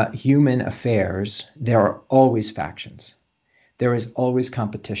human affairs, there are always factions. There is always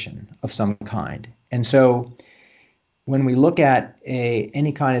competition of some kind. And so when we look at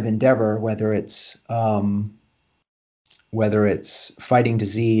any kind of endeavor, whether it's fighting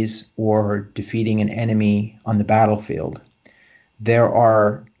disease or defeating an enemy on the battlefield, there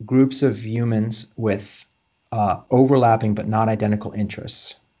are groups of humans with overlapping but not identical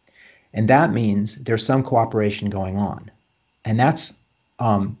interests. And that means there's some cooperation going on. And that's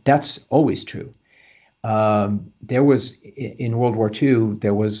always true. There was, in World War II,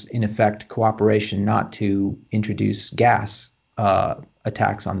 there was in effect cooperation not to introduce gas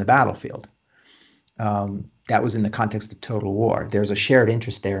attacks on the battlefield. That was in the context of total war. There's a shared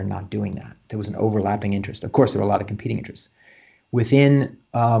interest there in not doing that. There was an overlapping interest. Of course, there were a lot of competing interests. Within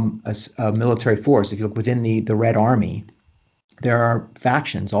a military force, if you look within the Red Army, there are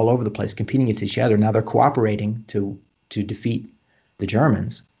factions all over the place competing against each other. Now they're cooperating to defeat the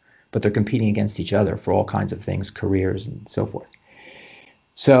Germans, but they're competing against each other for all kinds of things, careers and so forth.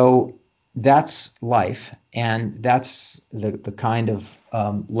 So that's life, and that's the kind of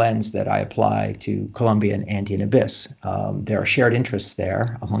lens that I apply to Columbia and Andean Abyss. There are shared interests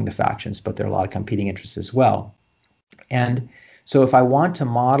there among the factions, but there are a lot of competing interests as well. And so if I want to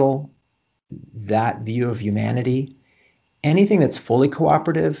model that view of humanity, anything that's fully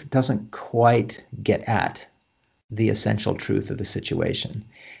cooperative doesn't quite get at the essential truth of the situation.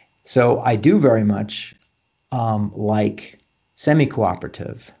 So I do very much like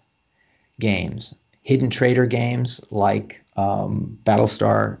semi-cooperative games, hidden traitor games like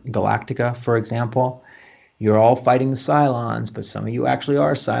Battlestar Galactica, for example. You're all fighting the Cylons, but some of you actually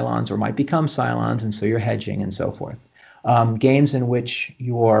are Cylons or might become Cylons, and so you're hedging and so forth. games in which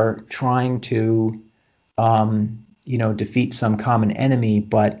you're trying to, defeat some common enemy,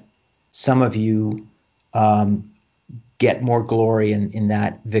 but some of you get more glory in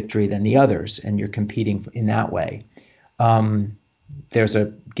that victory than the others, and you're competing in that way. There's a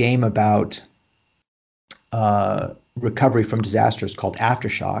game about recovery from disasters called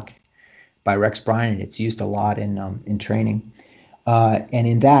Aftershock by Rex Bryan, and it's used a lot in training. And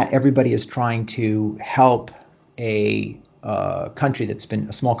in that, everybody is trying to help a small country that's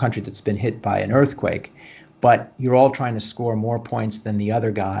been hit by an earthquake, but you're all trying to score more points than the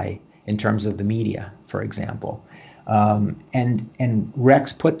other guy in terms of the media, for example. And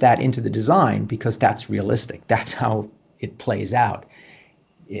Rex put that into the design because that's realistic. That's how it plays out.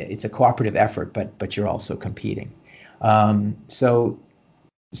 It's a cooperative effort, but you're also competing. So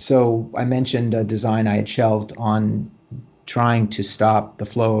I mentioned a design I had shelved on trying to stop the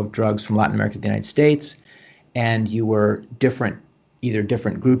flow of drugs from Latin America to the United States, and you were either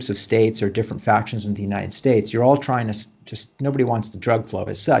different groups of states or different factions in the United States. You're all trying to nobody wants the drug flow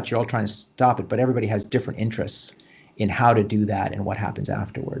as such. You're all trying to stop it, but everybody has different interests in how to do that and what happens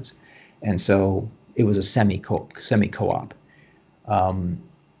afterwards. And so it was a semi-co-op.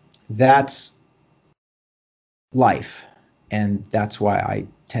 That's life, and that's why I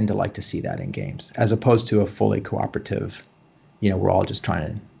tend to like to see that in games, as opposed to a fully cooperative, we're all just trying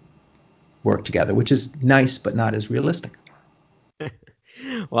to work together, which is nice, but not as realistic.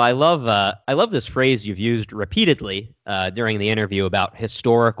 Well, I love this phrase you've used repeatedly during the interview about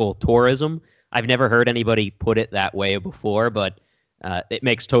historical tourism. I've never heard anybody put it that way before, but it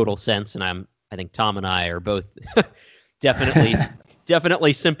makes total sense, and I think Tom and I are both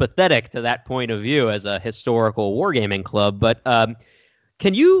definitely sympathetic to that point of view as a historical wargaming club. But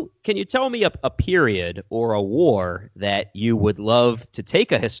can you tell me a period or a war that you would love to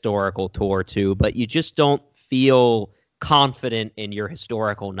take a historical tour to, but you just don't feel confident in your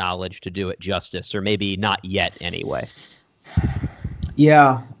historical knowledge to do it justice, or maybe not yet anyway?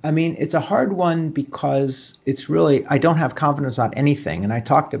 Yeah, I mean, it's a hard one because I don't have confidence about anything. And I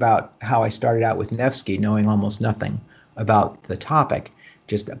talked about how I started out with Nevsky knowing almost nothing about the topic,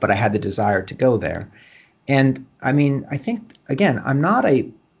 but I had the desire to go there. And I mean, I think, again, I'm not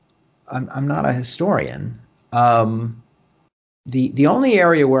a historian. The only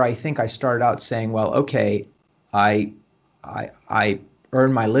area where I think I started out saying, well, okay, I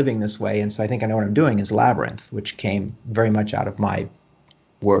earn my living this way, and so I think I know what I'm doing, is Labyrinth, which came very much out of my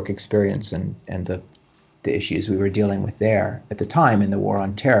work experience and the issues we were dealing with there at the time in the War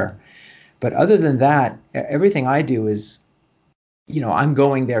on Terror. But other than that, everything I do is, I'm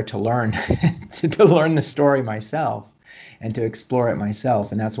going there to learn, to learn the story myself and to explore it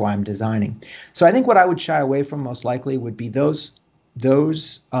myself, and that's why I'm designing. So I think what I would shy away from most likely would be those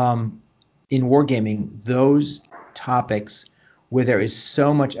in wargaming, those topics where there is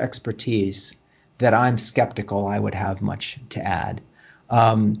so much expertise that I'm skeptical I would have much to add.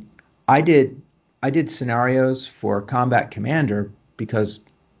 I did scenarios for Combat Commander because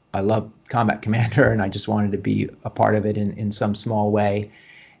I love Combat Commander and I just wanted to be a part of it in some small way.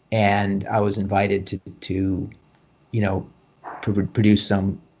 And I was invited to produce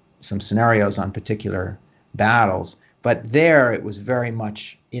some scenarios on particular battles. But there it was very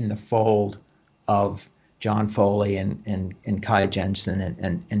much in the fold of John Foley and Kai Jensen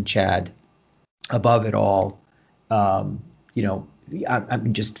and Chad above it all. I'm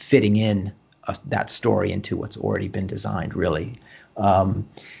just fitting in that story into what's already been designed, really.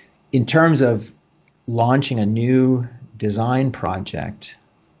 In terms of launching a new design project,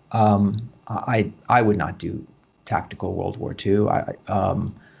 I would not do tactical World War II.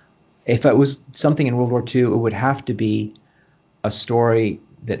 If it was something in World War II, it would have to be a story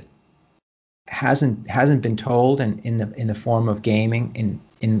that hasn't been told in the form of gaming,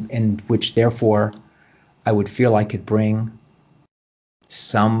 in which therefore I would feel I could bring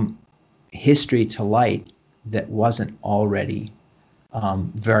some history to light that wasn't already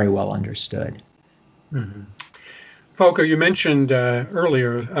very well understood. Mm-hmm. Volko, you mentioned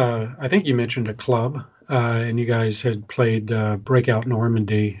earlier, I think you mentioned a club, and you guys had played Breakout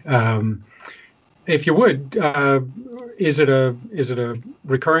Normandy. If you would, is it a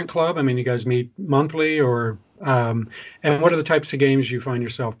recurrent club? I mean, you guys meet monthly, or and what are the types of games you find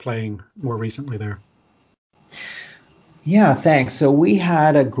yourself playing more recently there? Yeah, thanks. So we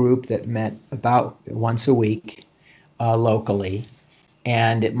had a group that met about once a week locally,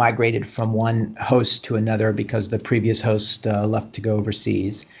 and it migrated from one host to another because the previous host left to go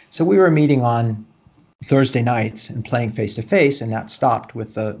overseas. So we were meeting on Thursday nights and playing face-to-face, and that stopped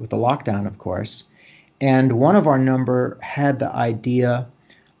with the lockdown, of course. And one of our number had the idea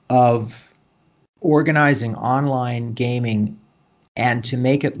of organizing online gaming and to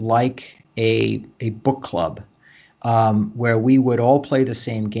make it like a book club, where we would all play the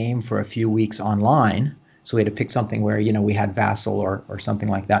same game for a few weeks online. So we had to pick something where, we had Vassal or something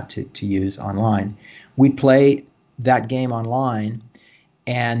like that to use online. We'd play that game online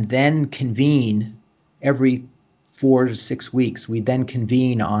and then convene every 4 to 6 weeks. We'd then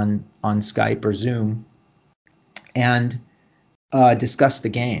convene on Skype or Zoom and discuss the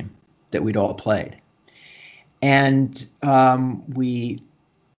game that we'd all played. And we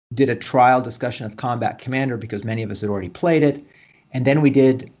did a trial discussion of Combat Commander because many of us had already played it. And then we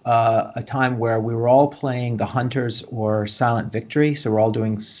did a time where we were all playing the Hunters or Silent Victory. So we're all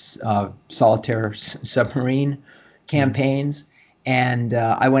doing solitaire submarine campaigns. And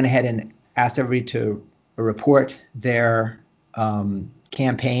I went ahead and asked everybody to report their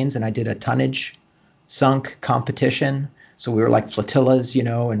campaigns. And I did a tonnage sunk competition. So we were like flotillas,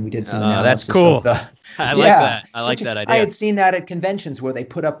 and we did some analysis. That's cool. Of the. I like that. I like that idea. I had seen that at conventions where they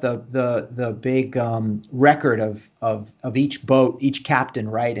put up the big record of each boat, each captain,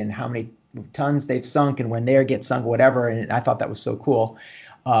 right, and how many tons they've sunk and when they get sunk, whatever. And I thought that was so cool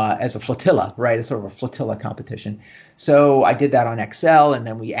as a flotilla, right? It's sort of a flotilla competition. So I did that on Excel, and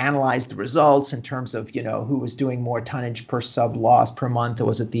then we analyzed the results in terms of who was doing more tonnage per sub loss per month.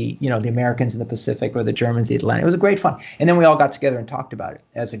 Was it the the Americans in the Pacific or the Germans in the Atlantic? It was a great fun. And then we all got together and talked about it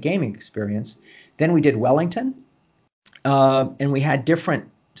as a gaming experience. Then we did Wellington, and we had different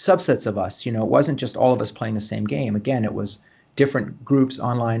subsets of us. It wasn't just all of us playing the same game. Again, it was different groups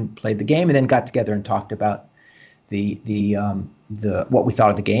online played the game and then got together and talked about the what we thought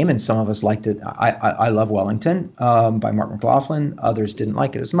of the game. And some of us liked it. I love Wellington by Mark McLaughlin. Others didn't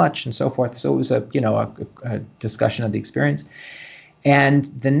like it as much, and so forth. So it was a discussion of the experience. And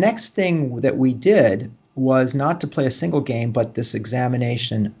the next thing that we did was not to play a single game, but this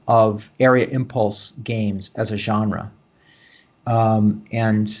examination of Area Impulse games as a genre.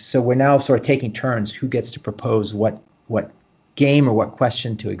 And so we're now sort of taking turns who gets to propose what game or what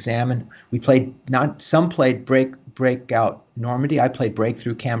question to examine. We played some played Breakout Normandy. I played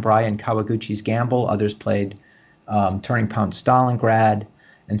Breakthrough Cambrai and Kawaguchi's Gamble. Others played Turning Point Stalingrad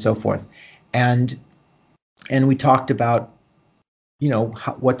and so forth. And we talked about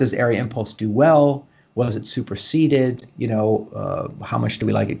what does Area Impulse do well? Was it superseded? How much do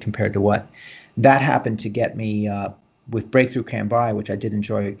we like it compared to what? That happened to get me with Breakthrough Cambrai, which I did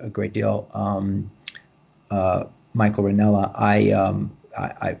enjoy a great deal. Michael Ranella.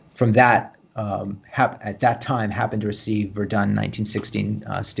 I from that at that time happened to receive Verdun 1916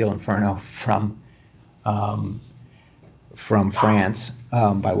 Steel Inferno from France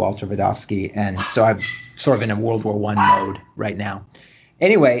by Walter Wadowski, and so I'm sort of in a World War I mode right now.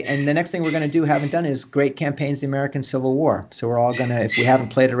 Anyway, and the next thing we're going to do, haven't done, is Great Campaigns of the American Civil War. So we're all going to, if we haven't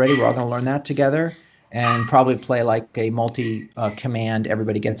played it already, we're all going to learn that together and probably play like a multi-command,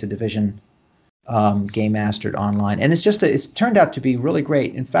 everybody gets a division game mastered online. And it's turned out to be really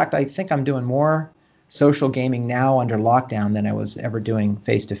great. In fact, I think I'm doing more social gaming now under lockdown than I was ever doing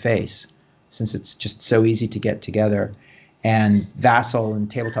face-to-face, since it's just so easy to get together. And Vassal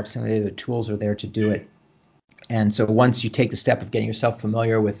and Tabletop Simulator, the tools are there to do it. And so once you take the step of getting yourself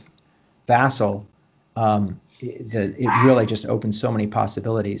familiar with Vassal, it really just opens so many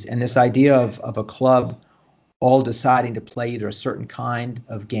possibilities. And this idea of a club all deciding to play either a certain kind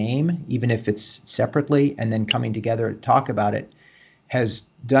of game, even if it's separately, and then coming together to talk about it, has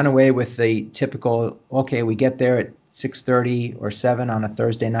done away with the typical, okay, we get there at 6:30 or 7 on a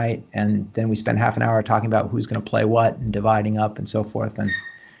Thursday night, and then we spend half an hour talking about who's going to play what and dividing up and so forth. And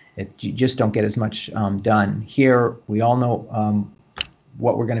you just don't get as much done. Here, we all know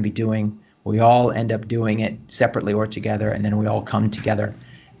what we're going to be doing. We all end up doing it separately or together, and then we all come together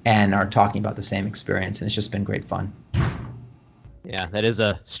and are talking about the same experience, and it's just been great fun. Yeah, that is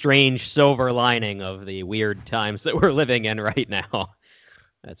a strange silver lining of the weird times that we're living in right now.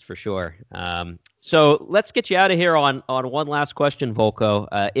 That's for sure. So let's get you out of here on one last question, Volko.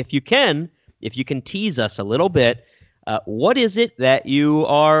 If you can tease us a little bit, what is it that you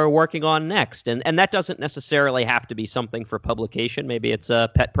are working on next? And that doesn't necessarily have to be something for publication. Maybe it's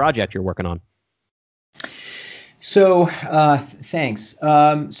a pet project you're working on. So thanks.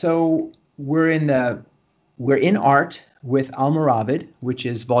 So we're in art with Almoravid, which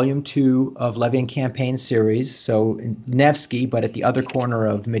is volume 2 of Levy & Campaign series. So Nevsky, but at the other corner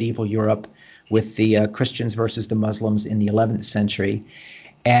of medieval Europe, with the Christians versus the Muslims in the 11th century.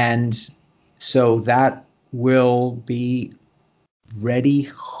 And so that will be ready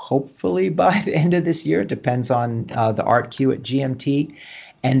hopefully by the end of this year. It depends on the art queue at GMT.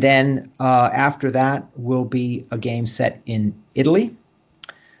 And then after that will be a game set in Italy.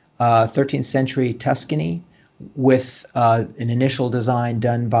 13th century Tuscany with an initial design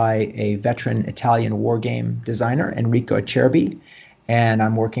done by a veteran Italian war game designer, Enrico Acerbi. And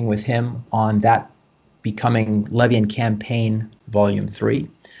I'm working with him on that becoming Levian Campaign Volume 3.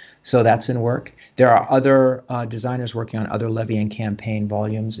 So that's in work. There are other designers working on other Levian Campaign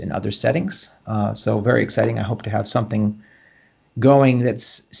volumes in other settings. So very exciting. I hope to have something going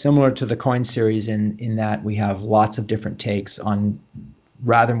that's similar to the Coin series in that we have lots of different takes on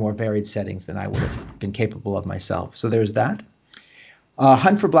rather more varied settings than I would have been capable of myself. So there's that.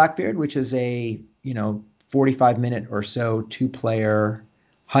 Hunt for Blackbeard, which is a 45-minute or so two-player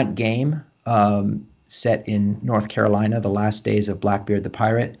hunt game set in North Carolina, the last days of Blackbeard the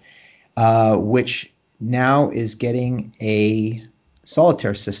Pirate, which now is getting a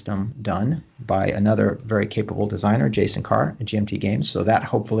solitaire system done by another very capable designer, Jason Carr at GMT Games. So that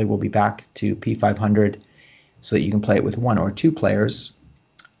hopefully will be back to P500 so that you can play it with one or two players.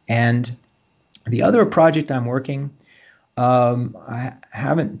 And the other project I'm working, I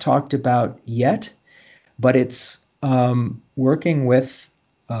haven't talked about yet, but it's working with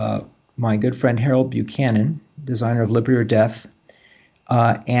my good friend Harold Buchanan, designer of Liberty or Death,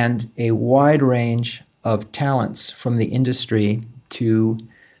 and a wide range of talents from the industry to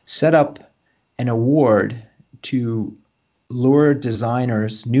set up an award to lure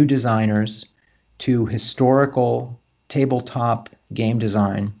designers, new designers, to historical tabletop game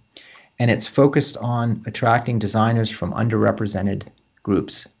design. And it's focused on attracting designers from underrepresented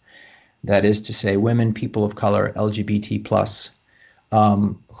groups. That is to say, women, people of color, LGBT plus,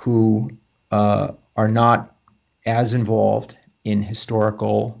 who are not as involved in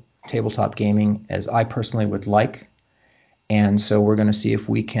historical tabletop gaming as I personally would like. And so we're going to see if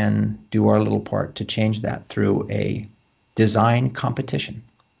we can do our little part to change that through a design competition.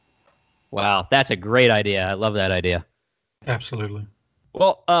 Wow, that's a great idea. I love that idea. Absolutely.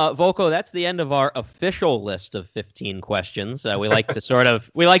 Well, Volko, that's the end of our official list of 15 questions. We like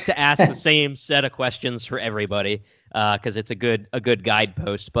to ask the same set of questions for everybody because it's a good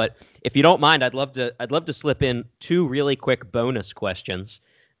guidepost. But if you don't mind, I'd love to slip in two really quick bonus questions.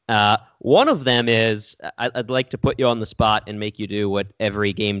 One of them is I'd like to put you on the spot and make you do what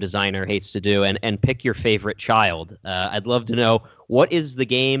every game designer hates to do and pick your favorite child. I'd love to know, what is the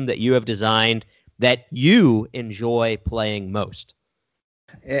game that you have designed that you enjoy playing most?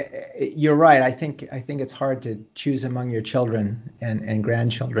 You're right. I think it's hard to choose among your children and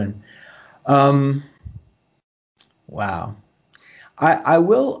grandchildren. Wow. I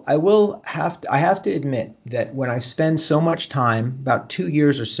have to admit that when I spend so much time, about 2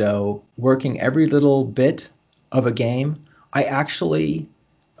 years or so, working every little bit of a game, I actually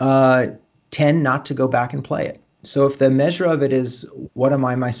tend not to go back and play it. So if the measure of it is what am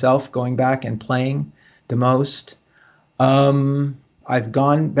I myself going back and playing the most, I've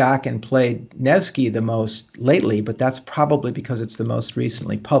gone back and played Nevsky the most lately, but that's probably because it's the most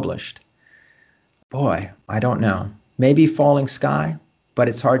recently published. Boy, I don't know. Maybe Falling Sky, but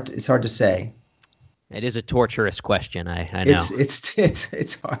it's hard to say. It is a torturous question, I know.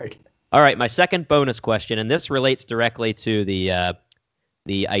 It's hard. All right, my second bonus question, and this relates directly to the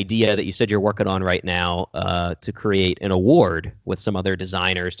idea that you said you're working on right now to create an award with some other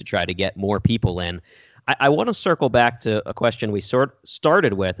designers to try to get more people in. I want to circle back to a question we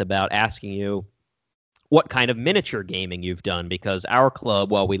started with about asking you what kind of miniature gaming you've done, because our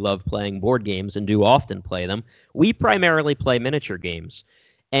club, while we love playing board games and do often play them, we primarily play miniature games.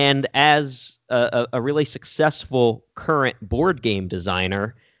 And as a really successful current board game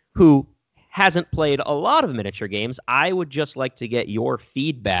designer who hasn't played a lot of miniature games, I would just like to get your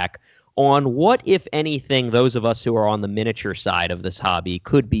feedback on what, if anything, those of us who are on the miniature side of this hobby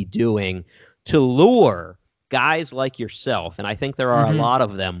could be doing to lure guys like yourself, and I think there are a lot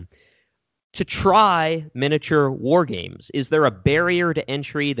of them, to try miniature war games. Is there a barrier to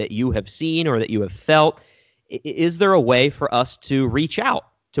entry that you have seen or that you have felt? Is there a way for us to reach out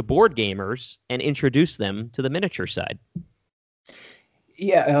to board gamers and introduce them to the miniature side?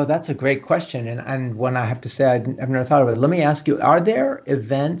 Yeah, that's a great question. And one I have to say, I've never thought of it. Let me ask you, are there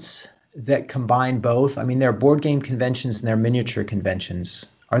events that combine both? I mean, there are board game conventions and there are miniature conventions.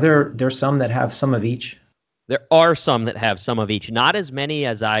 Are there some that have some of each? There are some that have some of each. Not as many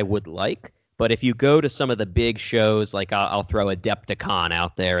as I would like, but if you go to some of the big shows, like I'll throw Adepticon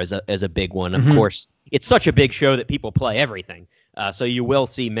out there as a big one. Of course, it's such a big show that people play everything. So you will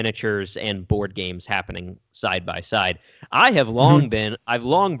see miniatures and board games happening side by side. I've long been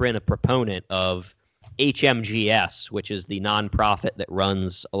a proponent of HMGS, which is the nonprofit that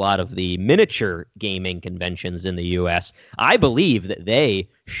runs a lot of the miniature gaming conventions in the U.S. I believe that they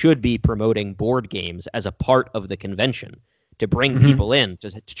should be promoting board games as a part of the convention, to bring people in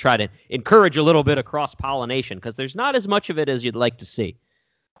to try to encourage a little bit of cross-pollination, because there's not as much of it as you'd like to see.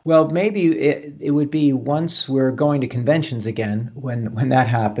 Well, maybe it would be once we're going to conventions again when that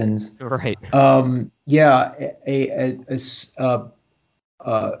happens. Right. Yeah,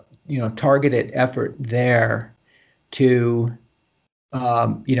 targeted effort there to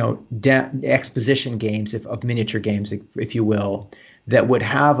exposition games of miniature games, if you will, that would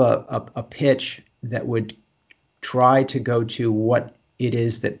have a pitch that would try to go to what it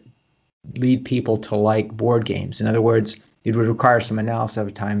is that lead people to like board games. In other words, it would require some analysis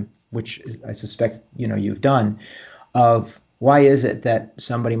of time, which I suspect you've done, of why is it that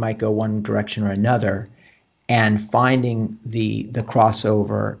somebody might go one direction or another, and finding the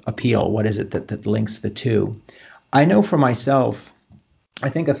crossover appeal. What is it that links the two? I know for myself, I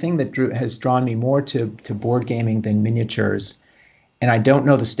think a thing that has drawn me more to board gaming than miniatures, and I don't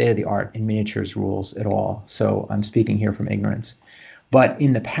know the state of the art in miniatures rules at all, so I'm speaking here from ignorance. But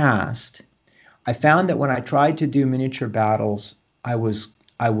in the past, I found that when I tried to do miniature battles, I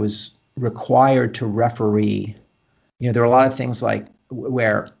was required to referee. There are a lot of things like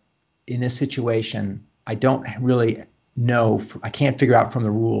where in this situation, I don't really know, I can't figure out from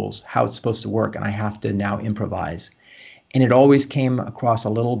the rules how it's supposed to work, and I have to now improvise. And it always came across a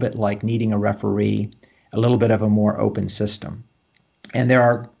little bit like needing a referee, a little bit of a more open system. And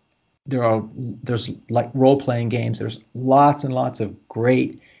there's like role-playing games. There's lots and lots of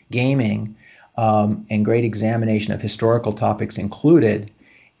great gaming and great examination of historical topics included,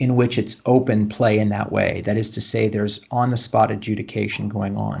 in which it's open play in that way. That is to say, there's on-the-spot adjudication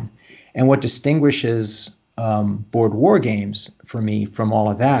going on. And what distinguishes board war games for me from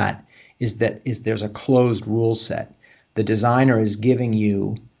all of that is there's a closed rule set. The designer is giving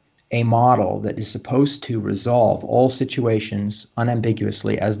you a model that is supposed to resolve all situations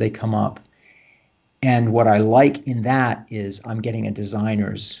unambiguously as they come up. And what I like in that is I'm getting a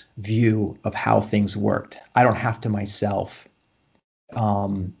designer's view of how things worked. I don't have to myself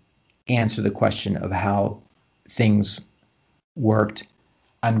answer the question of how things worked.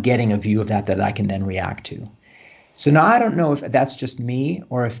 I'm getting a view of that I can then react to. So now I don't know if that's just me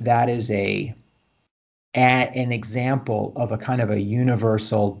or if that is an example of a kind of a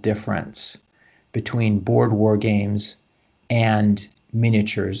universal difference between board war games and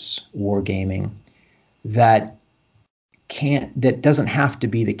miniatures wargaming that doesn't have to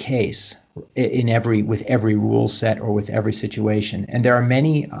be the case with every rule set or with every situation. And there are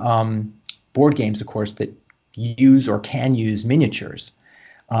many board games, of course, that use or can use miniatures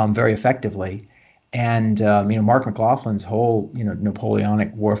very effectively. And Mark McLaughlin's whole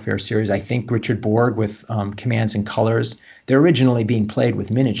Napoleonic Warfare series, I think Richard Borg with Commands and Colors, they're originally being played with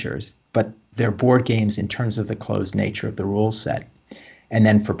miniatures, but they're board games in terms of the closed nature of the rule set. And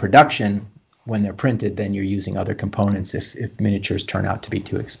then for production, when they're printed, then you're using other components if miniatures turn out to be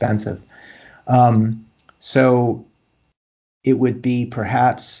too expensive. So it would be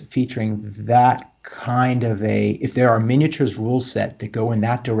perhaps featuring that kind of if there are miniatures rule set that go in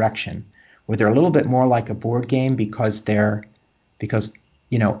that direction, where they're a little bit more like a board game because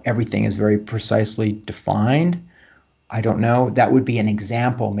everything is very precisely defined. I don't know. That would be an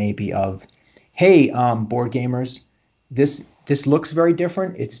example maybe of, hey, board gamers, this looks very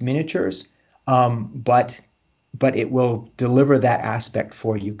different. It's miniatures, but it will deliver that aspect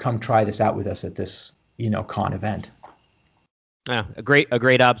for you. Come try this out with us at this con event. Yeah, a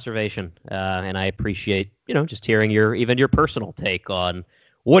great observation, and I appreciate just hearing your personal take on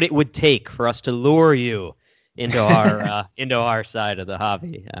what it would take for us to lure you into our side of the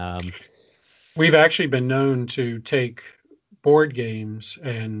hobby. We've actually been known to take board games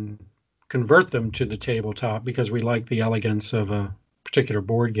and convert them to the tabletop because we like the elegance of a particular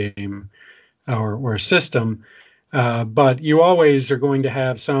board game or a system. But you always are going to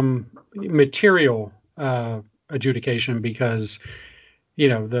have some material adjudication because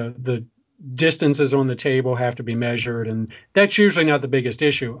the distances on the table have to be measured, and that's usually not the biggest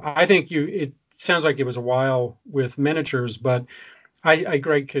issue. I think it sounds like it was a while with miniatures, but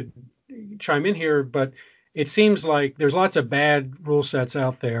Greg could chime in here, but it seems like there's lots of bad rule sets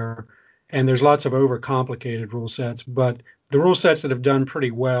out there and there's lots of overcomplicated rule sets, but the rule sets that have done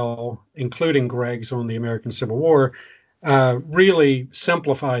pretty well, including Greg's on the American Civil War, really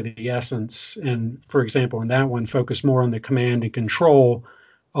simplify the essence. And for example, in that one, focus more on the command and control,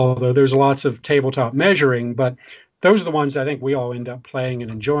 although there's lots of tabletop measuring, but those are the ones I think we all end up playing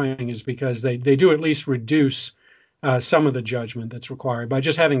and enjoying, is because they do at least reduce some of the judgment that's required by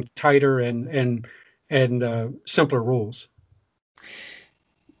just having tighter and simpler rules.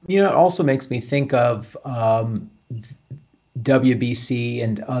 It also makes me think of WBC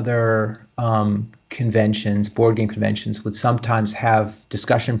and other conventions, board game conventions, would sometimes have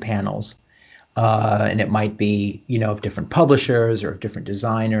discussion panels, and it might be, of different publishers or of different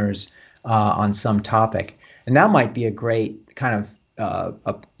designers on some topic. And that might be a great kind of,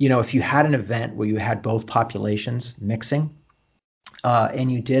 if you had an event where you had both populations mixing,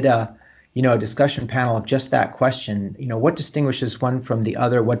 and you did a discussion panel of just that question, what distinguishes one from the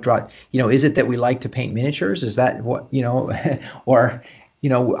other? What is it that we like to paint miniatures? Is that what, or,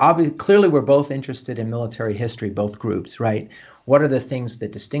 obviously, clearly we're both interested in military history, both groups, right? What are the things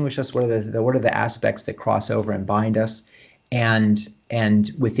that distinguish us? What are the aspects that cross over and bind us? And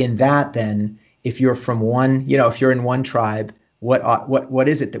within that, then, if you're from one, if you're in one tribe, what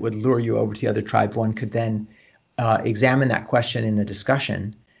is it that would lure you over to the other tribe? One could then examine that question in the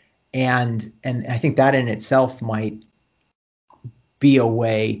discussion, and I think that in itself might be a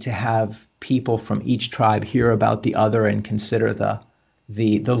way to have people from each tribe hear about the other and consider the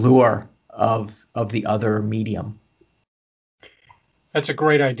lure of the other medium. That's a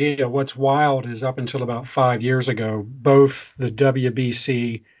great idea. What's wild is up until about 5 years ago, both the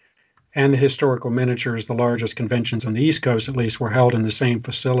WBC and the Historical Miniatures, the largest conventions on the East Coast at least, were held in the same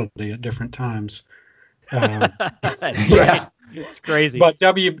facility at different times. Yeah, it's crazy. But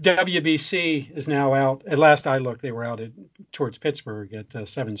WBC is now out. At last I looked, they were out towards Pittsburgh at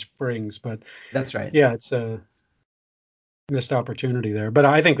Seven Springs. But that's right. Yeah, it's a missed opportunity there. But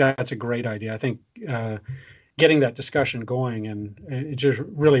I think that's a great idea. I think getting that discussion going, and it just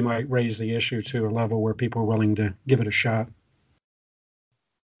really might raise the issue to a level where people are willing to give it a shot.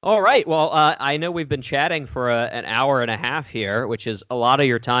 All right. Well, I know we've been chatting for an hour and a half here, which is a lot of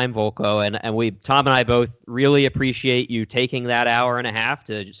your time, Volko, and Tom and I both really appreciate you taking that hour and a half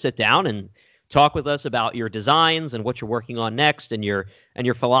to sit down and talk with us about your designs and what you're working on next, and your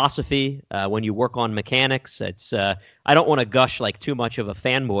philosophy when you work on mechanics. It's I don't want to gush like too much of a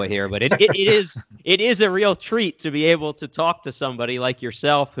fanboy here, but it is a real treat to be able to talk to somebody like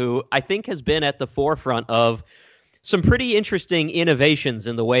yourself, who I think has been at the forefront of some pretty interesting innovations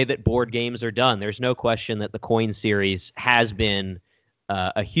in the way that board games are done. There's no question that the Coin series has been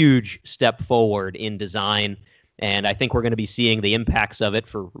a huge step forward in design, and I think we're going to be seeing the impacts of it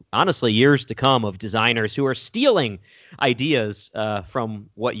for, honestly, years to come, of designers who are stealing ideas from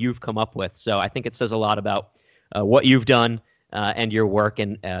what you've come up with. So I think it says a lot about what you've done and your work,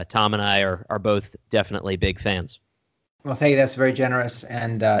 and Tom and I are both definitely big fans. Well, thank you. That's very generous.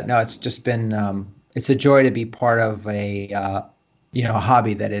 And no, it's just been it's a joy to be part of a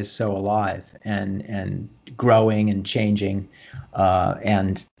hobby that is so alive and growing and changing,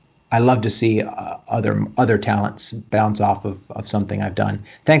 and I love to see other talents bounce off of something I've done.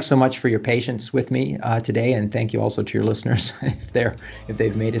 Thanks so much for your patience with me today, and thank you also to your listeners if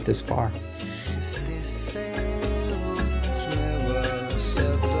they've made it this far.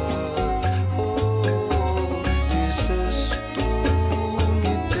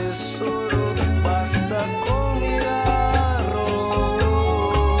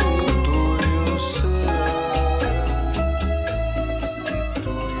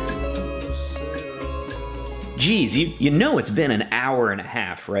 Geez, you know it's been an hour and a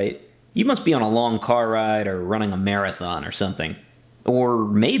half, right? You must be on a long car ride or running a marathon or something. Or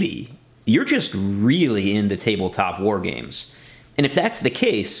maybe you're just really into tabletop war games. And if that's the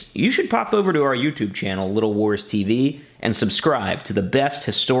case, you should pop over to our YouTube channel, Little Wars TV, and subscribe to the best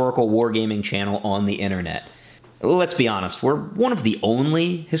historical wargaming channel on the internet. Let's be honest, we're one of the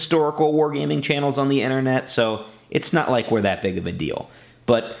only historical wargaming channels on the internet, so it's not like we're that big of a deal.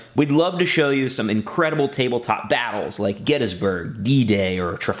 But we'd love to show you some incredible tabletop battles like Gettysburg, D-Day,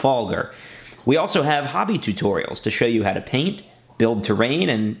 or Trafalgar. We also have hobby tutorials to show you how to paint, build terrain,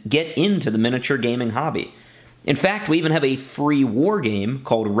 and get into the miniature gaming hobby. In fact, we even have a free war game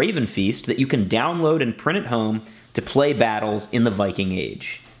called Raven Feast that you can download and print at home to play battles in the Viking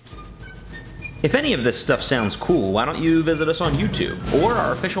Age. If any of this stuff sounds cool, why don't you visit us on YouTube or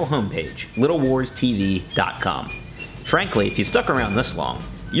our official homepage, littlewarstv.com. Frankly, if you stuck around this long,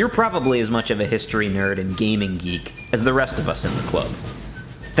 you're probably as much of a history nerd and gaming geek as the rest of us in the club.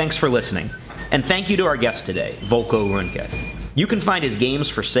 Thanks for listening, and thank you to our guest today, Volko Ruhnke. You can find his games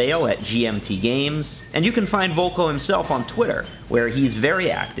for sale at GMT Games, and you can find Volko himself on Twitter, where he's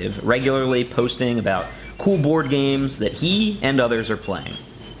very active, regularly posting about cool board games that he and others are playing.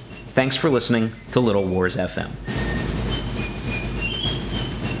 Thanks for listening to Little Wars FM.